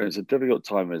Yorkshire. It was a difficult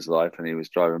time in his life, and he was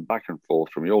driving back and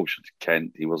forth from Yorkshire to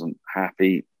Kent. He wasn't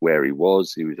happy where he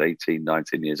was. He was 18,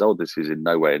 19 years old. This is in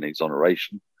no way an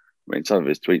exoneration. I mean, some of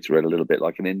his tweets read a little bit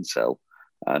like an incel,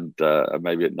 and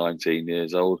maybe at 19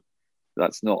 years old,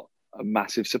 that's not a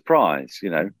massive surprise,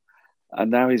 you know. And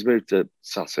now he's moved to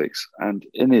Sussex, and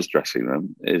in his dressing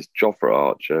room is Jofra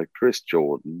Archer, Chris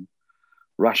Jordan,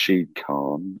 Rashid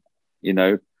Khan. You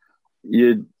know,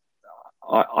 the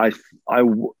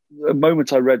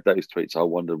moment I read those tweets, I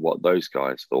wondered what those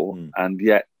guys thought. And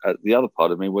yet, the other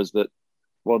part of me was that,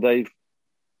 well, they've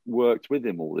worked with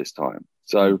him all this time.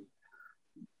 So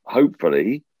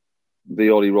hopefully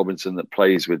the Ollie Robinson that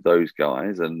plays with those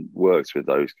guys and works with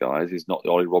those guys is not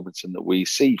the Ollie Robinson that we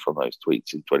see from those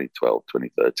tweets in 2012,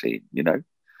 2013, you know?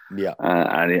 Yeah.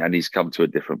 And he's come to a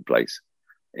different place.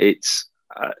 It's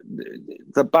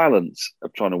the balance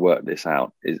of trying to work this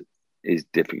out is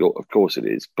difficult. Of course it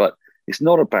is, but it's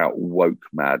not about woke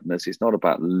madness. It's not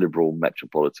about liberal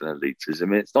metropolitan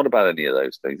elitism. It's not about any of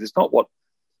those things. It's not what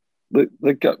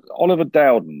Oliver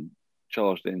Dowden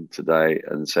charged in today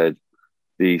and said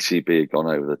the ECB had gone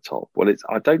over the top. Well,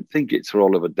 I don't think it's for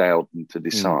Oliver Dowden to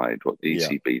decide what the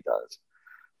ECB does,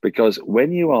 because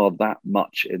when you are that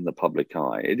much in the public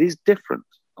eye, it is different.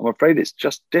 I'm afraid it's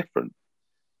just different.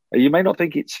 You may not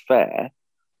think it's fair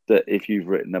that if you've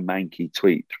written a manky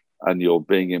tweet and you're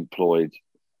being employed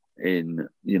in,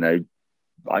 you know,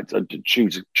 I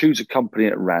choose a company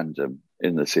at random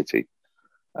in the city,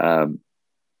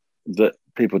 that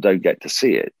people don't get to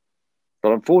see it.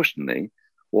 But unfortunately,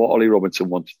 what Ollie Robinson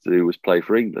wanted to do was play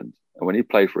for England. And when you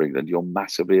play for England, you're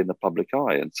massively in the public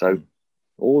eye. And so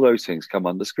all those things come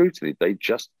under scrutiny. They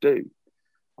just do.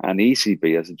 And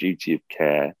ECB has a duty of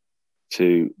care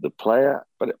to the player,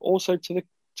 but also to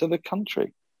the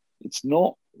country. It's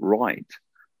not right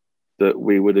that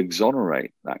we would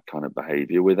exonerate that kind of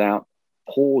behaviour without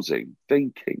pausing,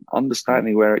 thinking,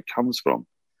 understanding where it comes from.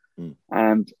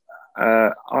 And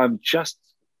I'm just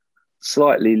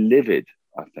slightly livid,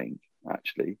 I think,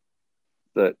 actually,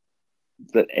 that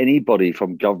anybody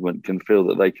from government can feel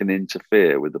that they can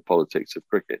interfere with the politics of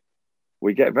cricket.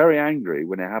 We get very angry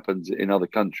when it happens in other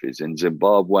countries, in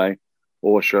Zimbabwe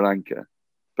or Sri Lanka.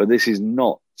 But this is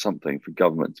not something for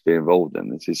government to be involved in.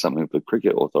 This is something for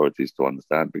cricket authorities to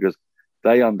understand, because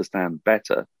they understand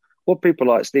better what people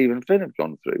like Stephen Finn have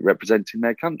gone through representing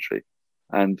their country,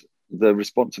 and the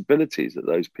responsibilities that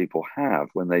those people have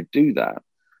when they do that,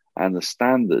 and the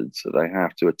standards that they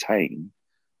have to attain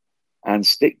and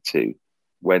stick to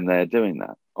when they're doing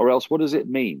that. Or else, what does it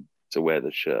mean to wear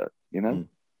the shirt, you know?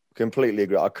 Completely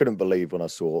agree. I couldn't believe when I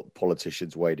saw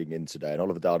politicians wading in today, and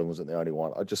Oliver Dowden wasn't the only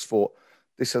one. I just thought,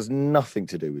 this has nothing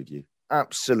to do with you.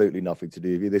 Absolutely nothing to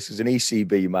do with you. This is an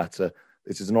ECB matter.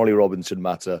 This is an Ollie Robinson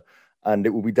matter, and it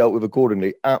will be dealt with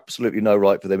accordingly. Absolutely no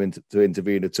right for them to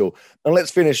intervene at all. And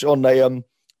let's finish on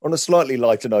a slightly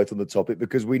lighter note on the topic,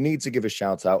 because we need to give a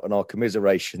shout out and our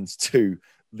commiserations to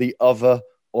the other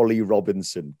Ollie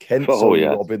Robinson, Kent's Ollie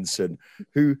Robinson,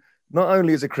 who not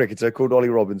only is a cricketer called Ollie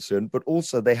Robinson, but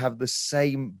also they have the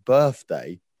same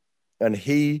birthday, and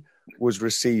he was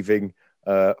receiving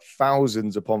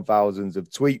thousands upon thousands of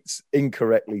tweets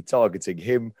incorrectly targeting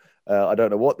him. I don't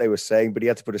know what they were saying, but he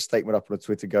had to put a statement up on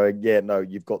Twitter going, yeah, no,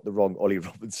 you've got the wrong Ollie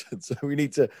Robinson. So we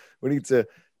need to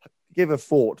give a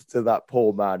thought to that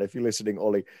poor man. If you're listening,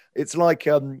 Ollie, it's like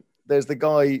there's the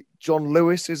guy, John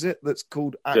Lewis, is it? That's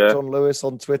called John Lewis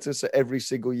on Twitter. So every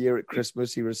single year at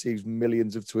Christmas, he receives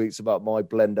millions of tweets about my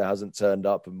blender hasn't turned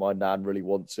up and my nan really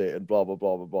wants it and blah, blah,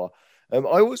 blah, blah, blah.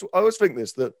 I always think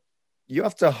that you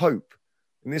have to hope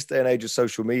in this day and age of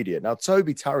social media. Now,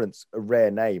 Toby Tarrant's a rare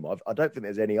name. I don't think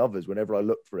there's any others. Whenever I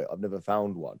look for it, I've never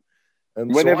found one.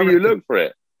 Whenever you look for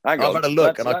it. Hang on. I've had a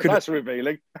look, and I couldn't. That's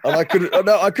revealing. And I couldn't.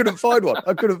 I couldn't find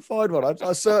one.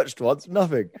 I searched once,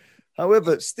 nothing.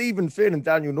 However, Stephen Finn and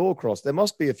Daniel Norcross, there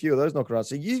must be a few of those knocking around.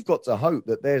 So you've got to hope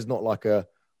that there's not like a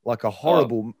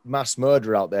horrible mass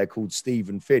murderer out there called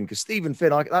Stephen Finn, because Stephen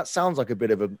Finn, that sounds like a bit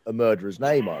of a murderer's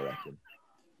name, I reckon.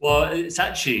 Well, it's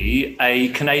actually a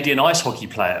Canadian ice hockey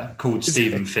player called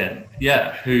Stephen Finn,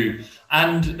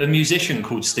 and a musician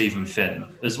called Stephen Finn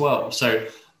as well. So,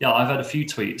 yeah, I've had a few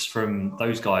tweets from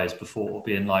those guys before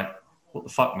being like, what the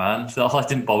fuck, man? I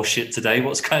didn't bowl shit today.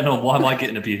 What's going on? Why am I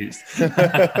getting abused?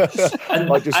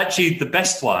 And actually, the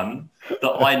best one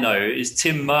that I know is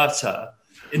Tim Murtagh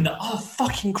in the,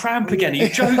 fucking cramp again. Are you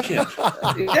joking?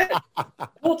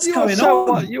 What's going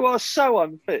on? You are so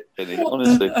unfit, Vinny, what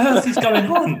honestly. the earth is going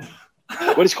on?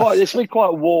 Well, it's been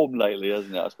quite warm lately,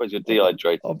 hasn't it? I suppose you're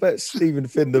dehydrated. I bet Stephen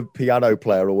Finn, the piano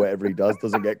player or whatever he does,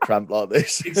 doesn't get cramped like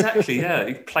this. Exactly, yeah.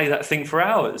 You play that thing for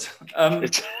hours. He'll be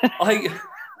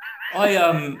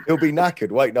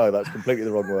knackered. Wait, no, that's completely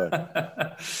the wrong word.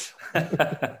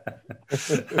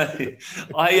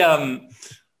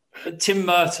 Tim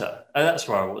Murtagh, that's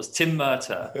where I was. Tim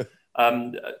Murtagh.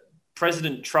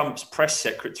 President Trump's press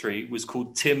secretary was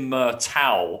called Tim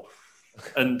Murtaugh,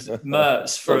 and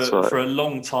Mertz for a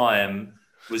long time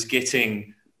was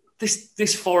getting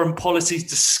this foreign policy is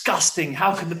disgusting.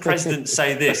 How can the president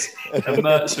say this? And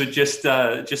Mertz would just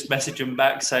message him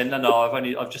back saying, no,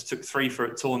 I've just took 3 for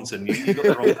at Taunton. You got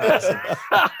the wrong person.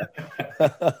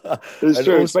 It's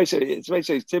true. It's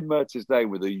basically Tim Mertz's name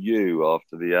with a U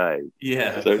after the A.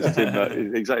 Yeah. So it's Tim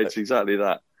Mertz. It's exactly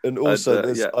that. And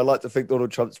also, I like to think Donald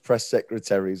Trump's press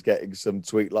secretary is getting some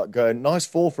tweet like going, "Nice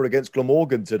 4-for against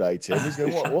Glamorgan today, Tim." He's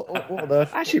going, "What on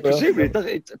earth?" Actually,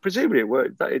 presumably it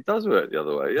works. It does work the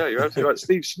other way. Yeah, you're absolutely right.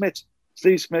 Steve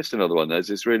Smith's another one. There's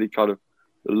this really kind of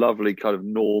lovely, kind of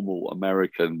normal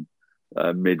American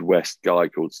Midwest guy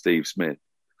called Steve Smith,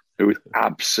 who was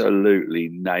absolutely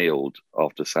nailed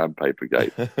after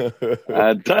Sandpapergate,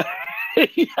 and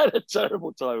he had a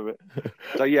terrible time of it.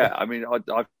 So yeah, I mean,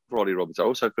 I've Ollie Robinson. I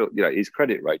also feel, his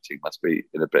credit rating must be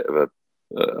in a bit of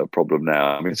a problem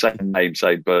now. I mean, same name,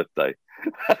 same birthday.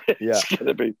 It's going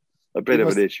to be a bit of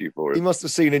an issue for him. He must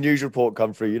have seen a news report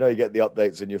come through. You get the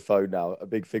updates on your phone now. A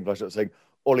big thing flash up saying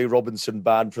Ollie Robinson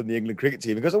banned from the England cricket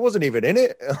team because I wasn't even in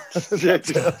it.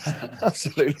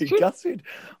 Absolutely gutted.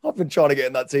 I've been trying to get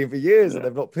in that team for years and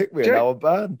they've not picked me, and now I'm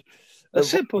banned. The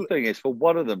simple thing is for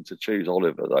one of them to choose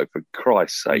Oliver, though, for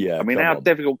Christ's sake. Yeah, I mean, how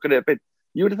difficult could it have been?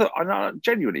 You would have thought,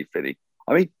 genuinely, Finny,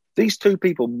 I mean, these two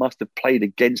people must have played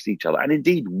against each other and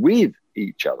indeed with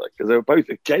each other because they were both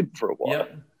again for a while. Yeah.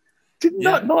 Did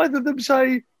neither of them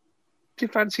say, "Do you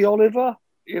fancy Oliver?"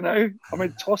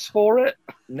 Toss for it.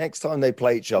 Next time they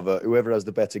play each other, whoever has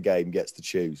the better game gets to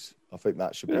choose. I think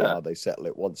that should be how they settle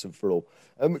it once and for all.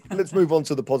 Let's move on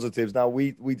to the positives. Now,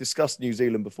 we discussed New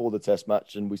Zealand before the test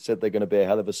match and we said they're going to be a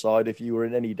hell of a side. If you were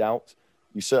in any doubt,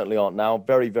 you certainly aren't now.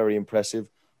 Very, very impressive.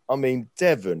 I mean,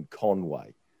 Devon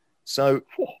Conway. So,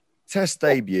 test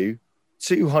debut,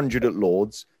 200 at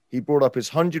Lords. He brought up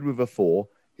his 100 with a 4,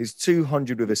 his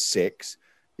 200 with a 6.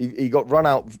 He got run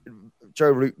out.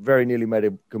 Joe Root very nearly made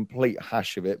a complete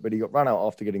hash of it, but he got run out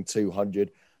after getting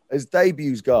 200. As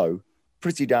debuts go,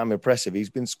 pretty damn impressive. He's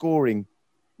been scoring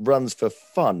runs for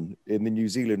fun in the New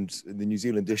Zealand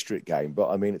district game, but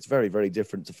I mean, it's very, very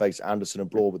different to face Anderson and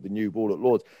Bloor with the new ball at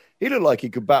Lords. He looked like he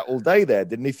could bat all day there,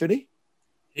 didn't he, Finny?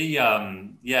 He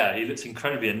looks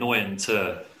incredibly annoying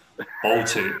to bowl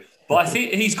to. But I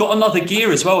think he's got another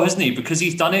gear as well, hasn't he? Because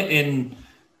he's done it in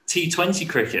T20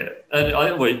 cricket. And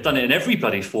he's done it in every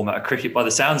bloody format of cricket by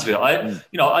the sounds of it.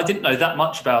 I didn't know that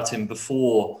much about him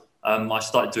before I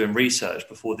started doing research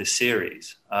before this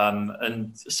series.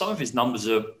 And some of his numbers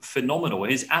are phenomenal.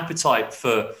 His appetite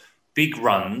for big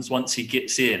runs once he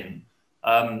gets in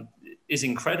is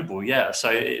incredible. Yeah. So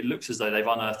it looks as though they've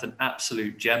unearthed an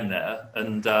absolute gem there.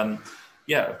 And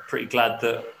pretty glad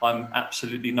that I'm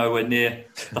absolutely nowhere near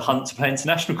the hunt to play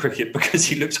international cricket because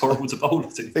he looks horrible to bowl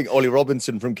to. I think Ollie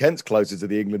Robinson from Kent's closer to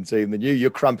the England team than you. You're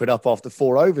cramping up after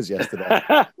 4 overs yesterday.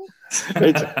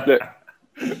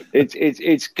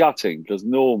 It's gutting because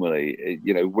normally,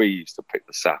 we used to pick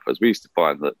the sappers. We used to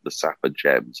find the sapper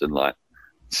gems and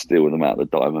steal them out of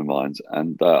the diamond mines.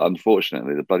 And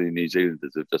unfortunately, the bloody New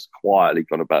Zealanders have just quietly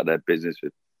gone about their business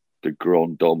with de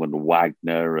Grandhomme and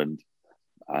Wagner and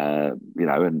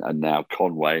now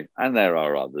Conway, and there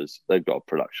are others. They've got a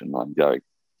production line going.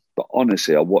 But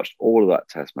honestly, I watched all of that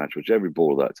test match, which every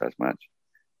ball of that test match,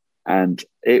 and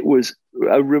it was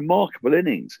a remarkable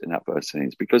innings in that first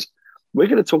innings because we're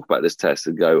going to talk about this test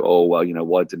and go, oh, well,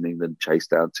 why didn't England chase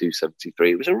down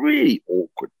 273? It was a really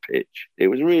awkward pitch. It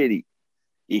was really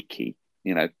icky.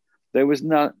 There was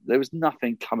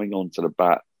nothing coming onto the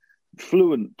bat.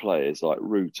 Fluent players like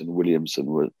Root and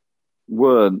Williamson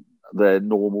weren't their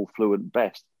normal fluent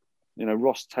best.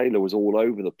 Ross Taylor was all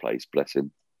over the place, bless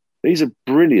him. These are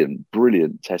brilliant,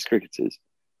 brilliant test cricketers.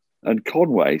 And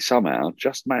Conway somehow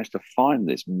just managed to find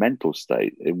this mental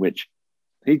state in which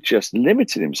he just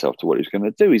limited himself to what he was going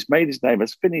to do. He's made his name,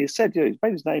 as Finney has said, he's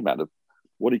made his name out of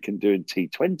what he can do in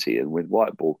T20 and with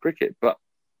white ball cricket, but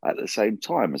at the same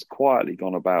time has quietly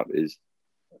gone about his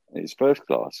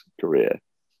first-class career.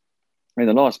 In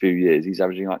the last few years, he's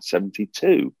averaging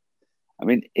 72. I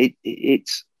mean,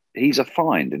 he's a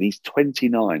find, and he's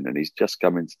 29, and he's just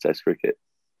come into Test cricket.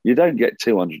 You don't get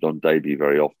 200 on debut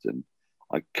very often.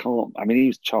 He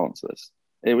was chanceless.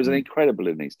 It was an incredible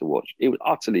innings to watch. It was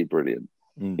utterly brilliant.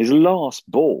 His last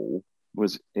ball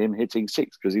was him hitting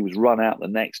six because he was run out the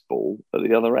next ball at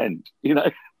the other end. You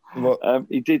know,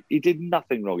 he did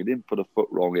nothing wrong. He didn't put a foot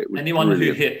wrong. It was anyone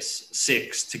brilliant. who hits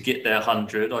six to get their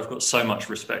 100. I've got so much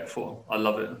respect for. I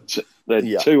love it.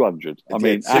 They're 200. I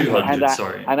mean, 200.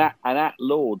 Sorry, and at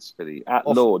Lords, Philly, at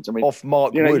Lords. I mean, off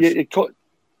Mark Wood.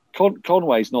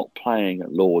 Conway's not playing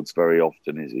at Lords very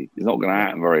often, is he? He's not going to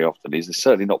happen very often. He's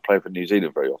certainly not playing for New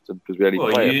Zealand very often because we only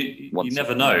play once. You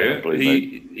never know.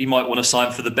 He might want to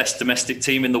sign for the best domestic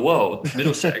team in the world,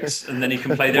 Middlesex, and then he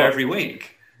can play there every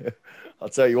week. I'll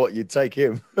tell you what, you'd take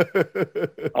him.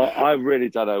 I really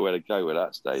don't know where to go with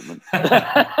that statement.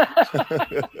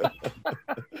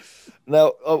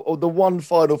 Now, the one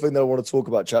final thing that I want to talk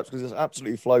about, chaps, because it's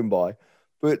absolutely flown by,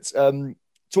 but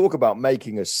talk about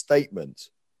making a statement.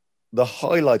 The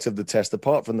highlight of the test,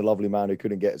 apart from the lovely man who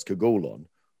couldn't get his cagoule on,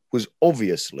 was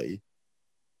obviously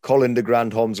Colin de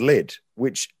Grandhomme's lid,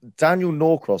 which Daniel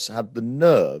Norcross had the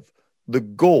nerve, the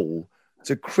gall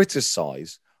to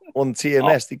criticise on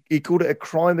TMS. He called it a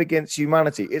crime against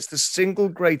humanity. It's the single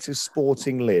greatest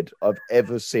sporting lid I've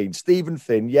ever seen. Stephen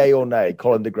Finn, yay or nay,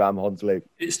 Colin de Grandhomme's lid.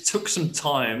 It's took some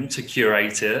time to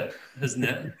curate it, hasn't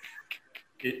it?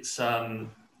 It's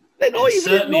It's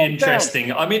certainly interesting.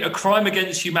 Down. I mean, a crime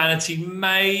against humanity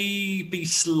may be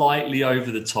slightly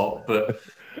over the top, but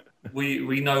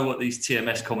we know what these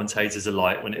TMS commentators are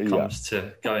like when it comes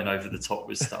to going over the top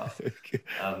with stuff.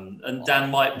 And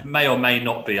Dan may or may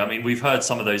not be. I mean, we've heard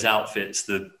some of those outfits,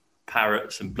 the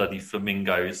parrots and bloody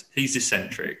flamingos. He's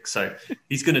eccentric, so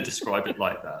he's going to describe it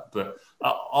like that. But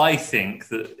I think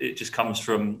that it just comes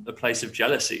from a place of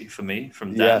jealousy for me,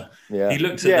 from Dan. He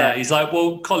looks at that. He's like,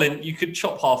 well, Colin, you could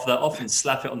chop half of that off and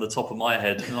slap it on the top of my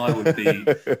head and I would be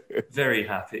very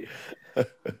happy.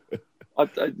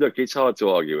 Look, it's hard to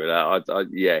argue with that.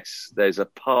 Yes, there's a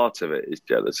part of it is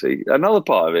jealousy. Another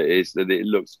part of it is that it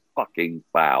looks fucking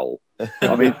foul.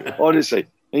 I mean, honestly,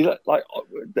 he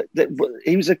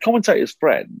was a commentator's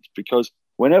friend because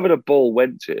whenever the ball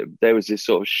went to him, there was this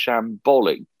sort of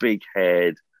shambolic,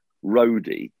 big-haired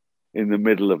roadie in the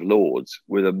middle of Lords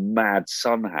with a mad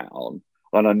sun hat on,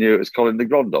 and I knew it was Colin de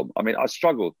Grandhomme. I mean, I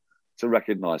struggled to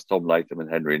recognise Tom Latham and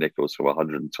Henry Nichols from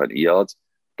 120 yards,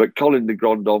 but Colin de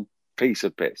Grandhomme, piece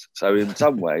of piss. So in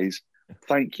some ways,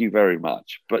 thank you very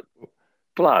much. But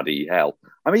bloody hell.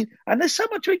 I mean, and there's so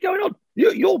much of it going on.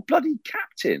 Your bloody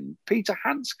captain, Peter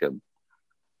Hanscom,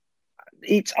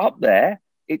 it's up there.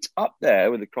 It's up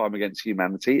there with a crime against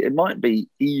humanity. It might be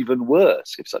even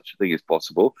worse if such a thing is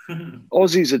possible.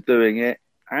 Aussies are doing it.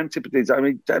 Antipodes. I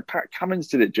mean, Pat Cummins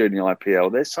did it during the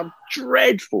IPL. There's some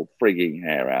dreadful frigging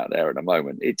hair out there at the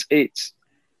moment. It's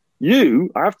you,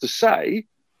 I have to say,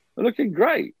 are looking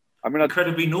great. I mean,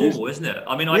 incredibly normal, isn't it?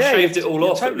 I mean, I shaved it all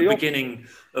off at the beginning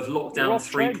of lockdown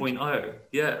 3.0.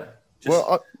 Yeah.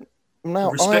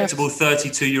 Now respectable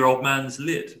 32-year-old man's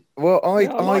lid. Well,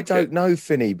 I don't know,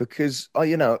 Finney, because I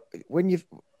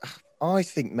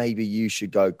think maybe you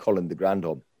should go Colin de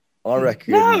Grandhomme. I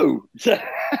reckon. No.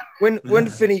 when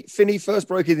Finney first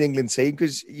broke in the England team,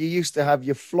 because you used to have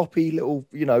your floppy little,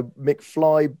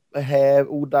 McFly hair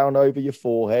all down over your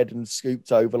forehead and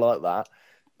scooped over like that,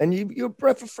 and you're a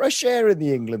breath of fresh air in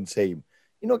the England team.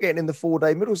 You're not getting in the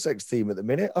 4-day Middlesex team at the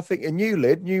minute. I think a new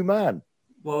lid, new man.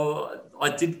 Well, I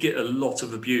did get a lot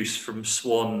of abuse from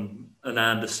Swan and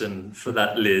Anderson for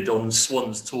that lid on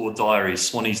Swannie's tour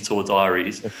diaries.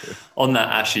 On that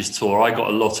Ashes tour, I got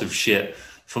a lot of shit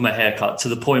for my haircut to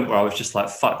the point where I was just like,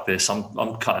 fuck this,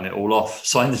 I'm cutting it all off.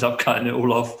 So I ended up cutting it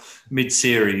all off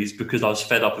mid-series because I was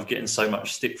fed up of getting so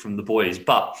much stick from the boys.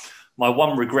 But my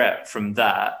one regret from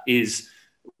that is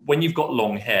when you've got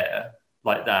long hair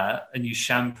like that and you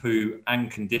shampoo and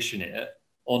condition it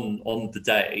on the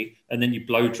day and then you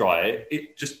blow dry it,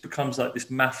 it just becomes like this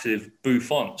massive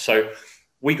bouffant. So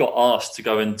we got asked to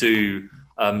go and do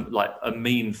like a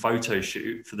mean photo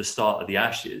shoot for the start of the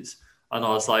Ashes. And I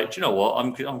was like, do you know what?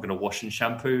 I'm going to wash and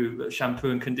shampoo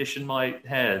and condition my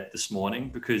hair this morning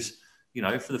because,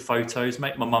 for the photos,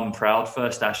 make my mum proud,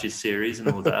 first Ashes series and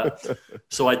all that.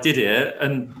 So I did it.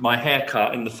 And my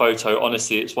haircut in the photo,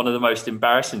 honestly, it's one of the most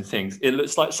embarrassing things. It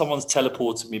looks like someone's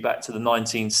teleported me back to the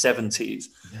 1970s.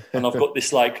 And I've got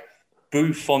this like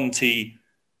bouffanty,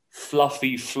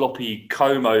 fluffy, floppy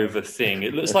comb over thing.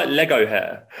 It looks like Lego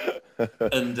hair.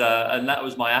 And that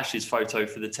was my Ashes photo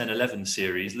for the 10-11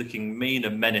 series, looking mean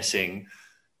and menacing.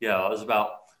 Yeah, I was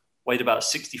about weighed about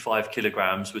 65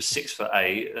 kilograms, was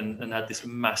 6'8", and had this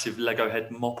massive Lego head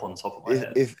mop on top of my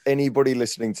head. If anybody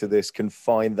listening to this can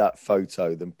find that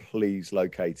photo, then please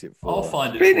locate it for I'll us.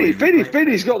 find it for you.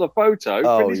 Finney's got the photo.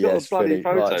 Oh, Finney's yes, got the bloody Finney.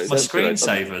 photo. Right, It's my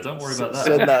screensaver. Don't worry about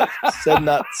that.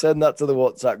 Send that to the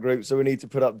WhatsApp group. So we need to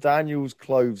put up Daniel's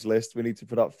clothes list. We need to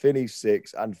put up Finney's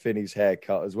 6 and Finney's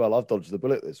haircut as well. I've dodged the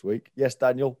bullet this week. Yes,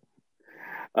 Daniel?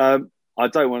 I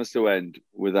don't want us to end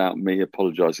without me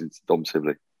apologising to Dom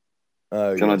Sibley.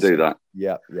 Oh, Can I do that?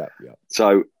 Yeah.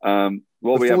 So,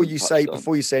 Before you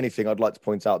say anything, I'd like to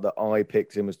point out that I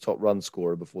picked him as top run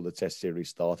scorer before the Test series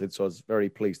started. So I was very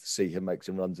pleased to see him make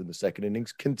some runs in the second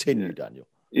innings. Continue, Daniel.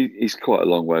 He's quite a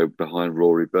long way behind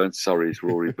Rory Burns. Surrey's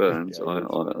Rory Burns,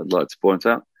 I'd like to point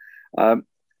out.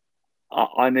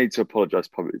 I need to apologise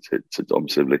publicly to Dom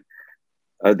Sibley.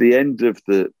 At the end of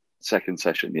the second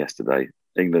session yesterday,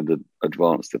 England had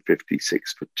advanced to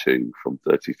 56 for 2 from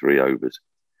 33 overs.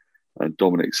 And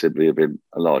Dominic Sibley had been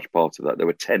a large part of that. There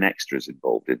were 10 extras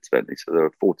involved, incidentally. So there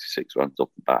were 46 runs off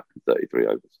the bat in 33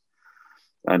 overs.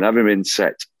 And having been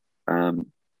set,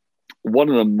 one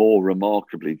of the more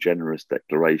remarkably generous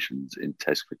declarations in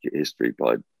Test cricket history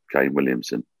by Kane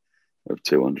Williamson of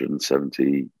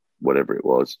 270, whatever it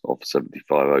was, off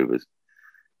 75 overs,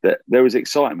 that there was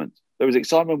excitement. There was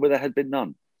excitement where there had been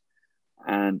none.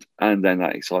 And then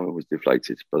that excitement was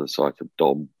deflated by the sight of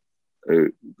Dom,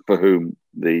 for whom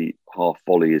the half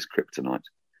volley is kryptonite.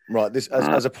 Right. This,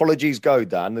 as apologies go,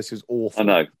 Dan, this is awful. I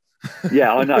know.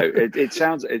 Yeah, I know. It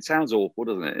sounds awful,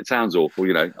 doesn't it? It sounds awful.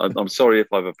 You know, I'm sorry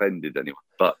if I've offended anyone,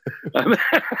 but I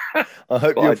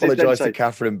hope you apologise to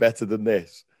Catherine better than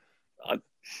this.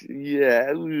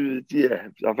 Yeah.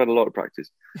 I've had a lot of practice,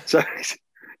 so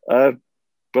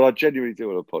but I genuinely do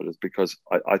want to apologise because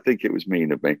I think it was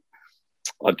mean of me.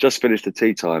 I just finished a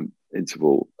tea time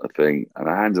interval thing, and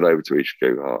I handed over to Isha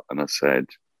Guha, and I said,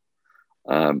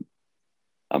 "I'm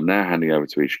now handing over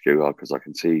to Isha Guha because I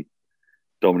can see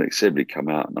Dominic Sibley come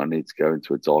out, and I need to go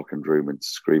into a darkened room and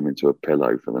scream into a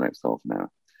pillow for the next half an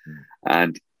hour."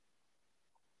 And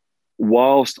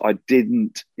whilst I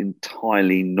didn't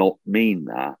entirely not mean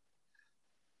that,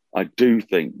 I do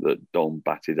think that Dom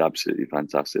batted absolutely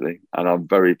fantastically, and I'm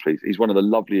very pleased. He's one of the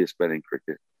loveliest men in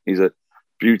cricket. He's a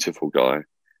beautiful guy.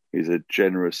 He's a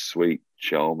generous, sweet,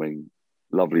 charming,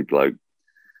 lovely bloke.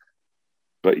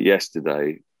 But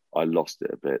yesterday, I lost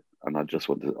it a bit, and I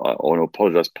want to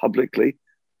apologise publicly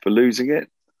for losing it,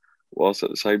 whilst at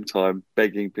the same time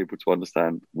begging people to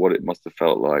understand what it must have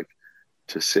felt like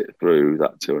to sit through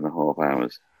that 2.5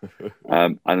 hours.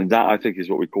 And that, I think, is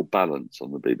what we call balance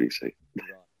on the BBC.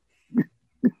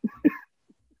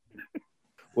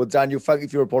 Well, Daniel, thank you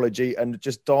for your apology. And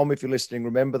just, Dom, if you're listening,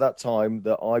 remember that time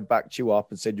that I backed you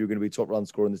up and said you were going to be top run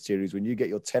scorer in the series. When you get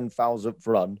your 10,000th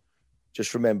run,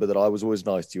 just remember that I was always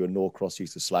nice to you and Norcross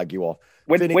used to slag you off.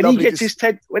 When he gets his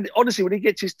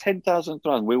 10,000th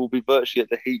run, we will be virtually at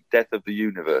the heat death of the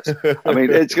universe. I mean,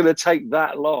 it's going to take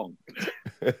that long.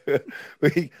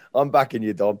 I'm backing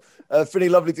you, Dom. Finney,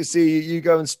 lovely to see you. You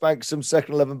go and spank some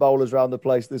second 11 bowlers around the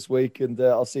place this week, and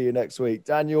I'll see you next week.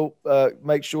 Daniel,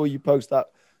 make sure you post that.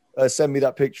 Send me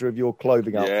that picture of your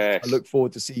clothing outfit. Yes. I look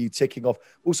forward to see you ticking off.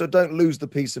 Also, don't lose the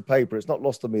piece of paper. It's not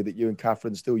lost on me that you and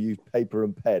Catherine still use paper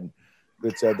and pen.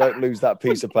 But don't lose that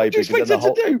piece of paper. What do you expect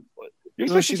her to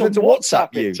do? She's meant to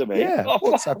WhatsApp you. To me. Yeah,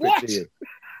 WhatsApp it to you.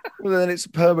 Well, then it's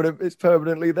permanent. It's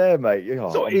permanently there, mate.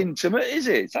 It's not intimate, is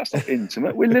it? That's not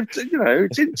intimate. We lived,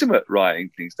 it's intimate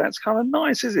writing things. That's kind of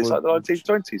nice, is it? It's like the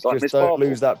 1920s. Like just don't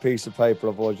lose that piece of paper,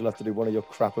 otherwise you'll have to do one of your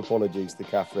crap apologies to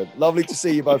Catherine. Lovely to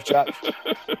see you both, chaps.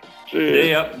 Cheers.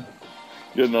 Yeah.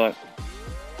 Good night.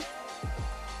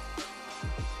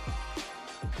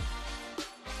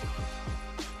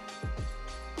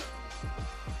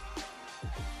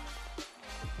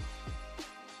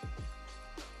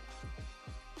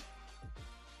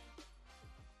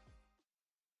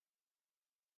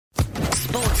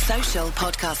 Sports Social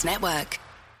Podcast Network.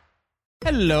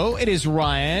 Hello, it is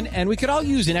Ryan, and we could all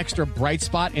use an extra bright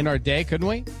spot in our day, couldn't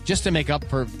we? Just to make up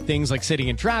for things like sitting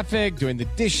in traffic, doing the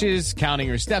dishes, counting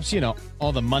your steps,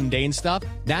 all the mundane stuff.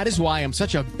 That is why I'm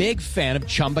such a big fan of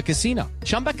Chumba Casino.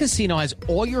 Chumba Casino has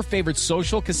all your favorite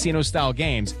social casino-style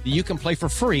games that you can play for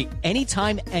free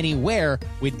anytime, anywhere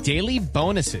with daily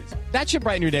bonuses. That should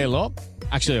brighten your day a little.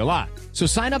 Actually, a lot. So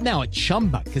sign up now at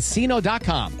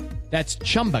ChumbaCasino.com. That's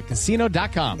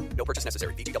ChumbaCasino.com. No purchase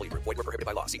necessary. VGW Group. Void where prohibited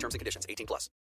by law. See terms and conditions. 18+.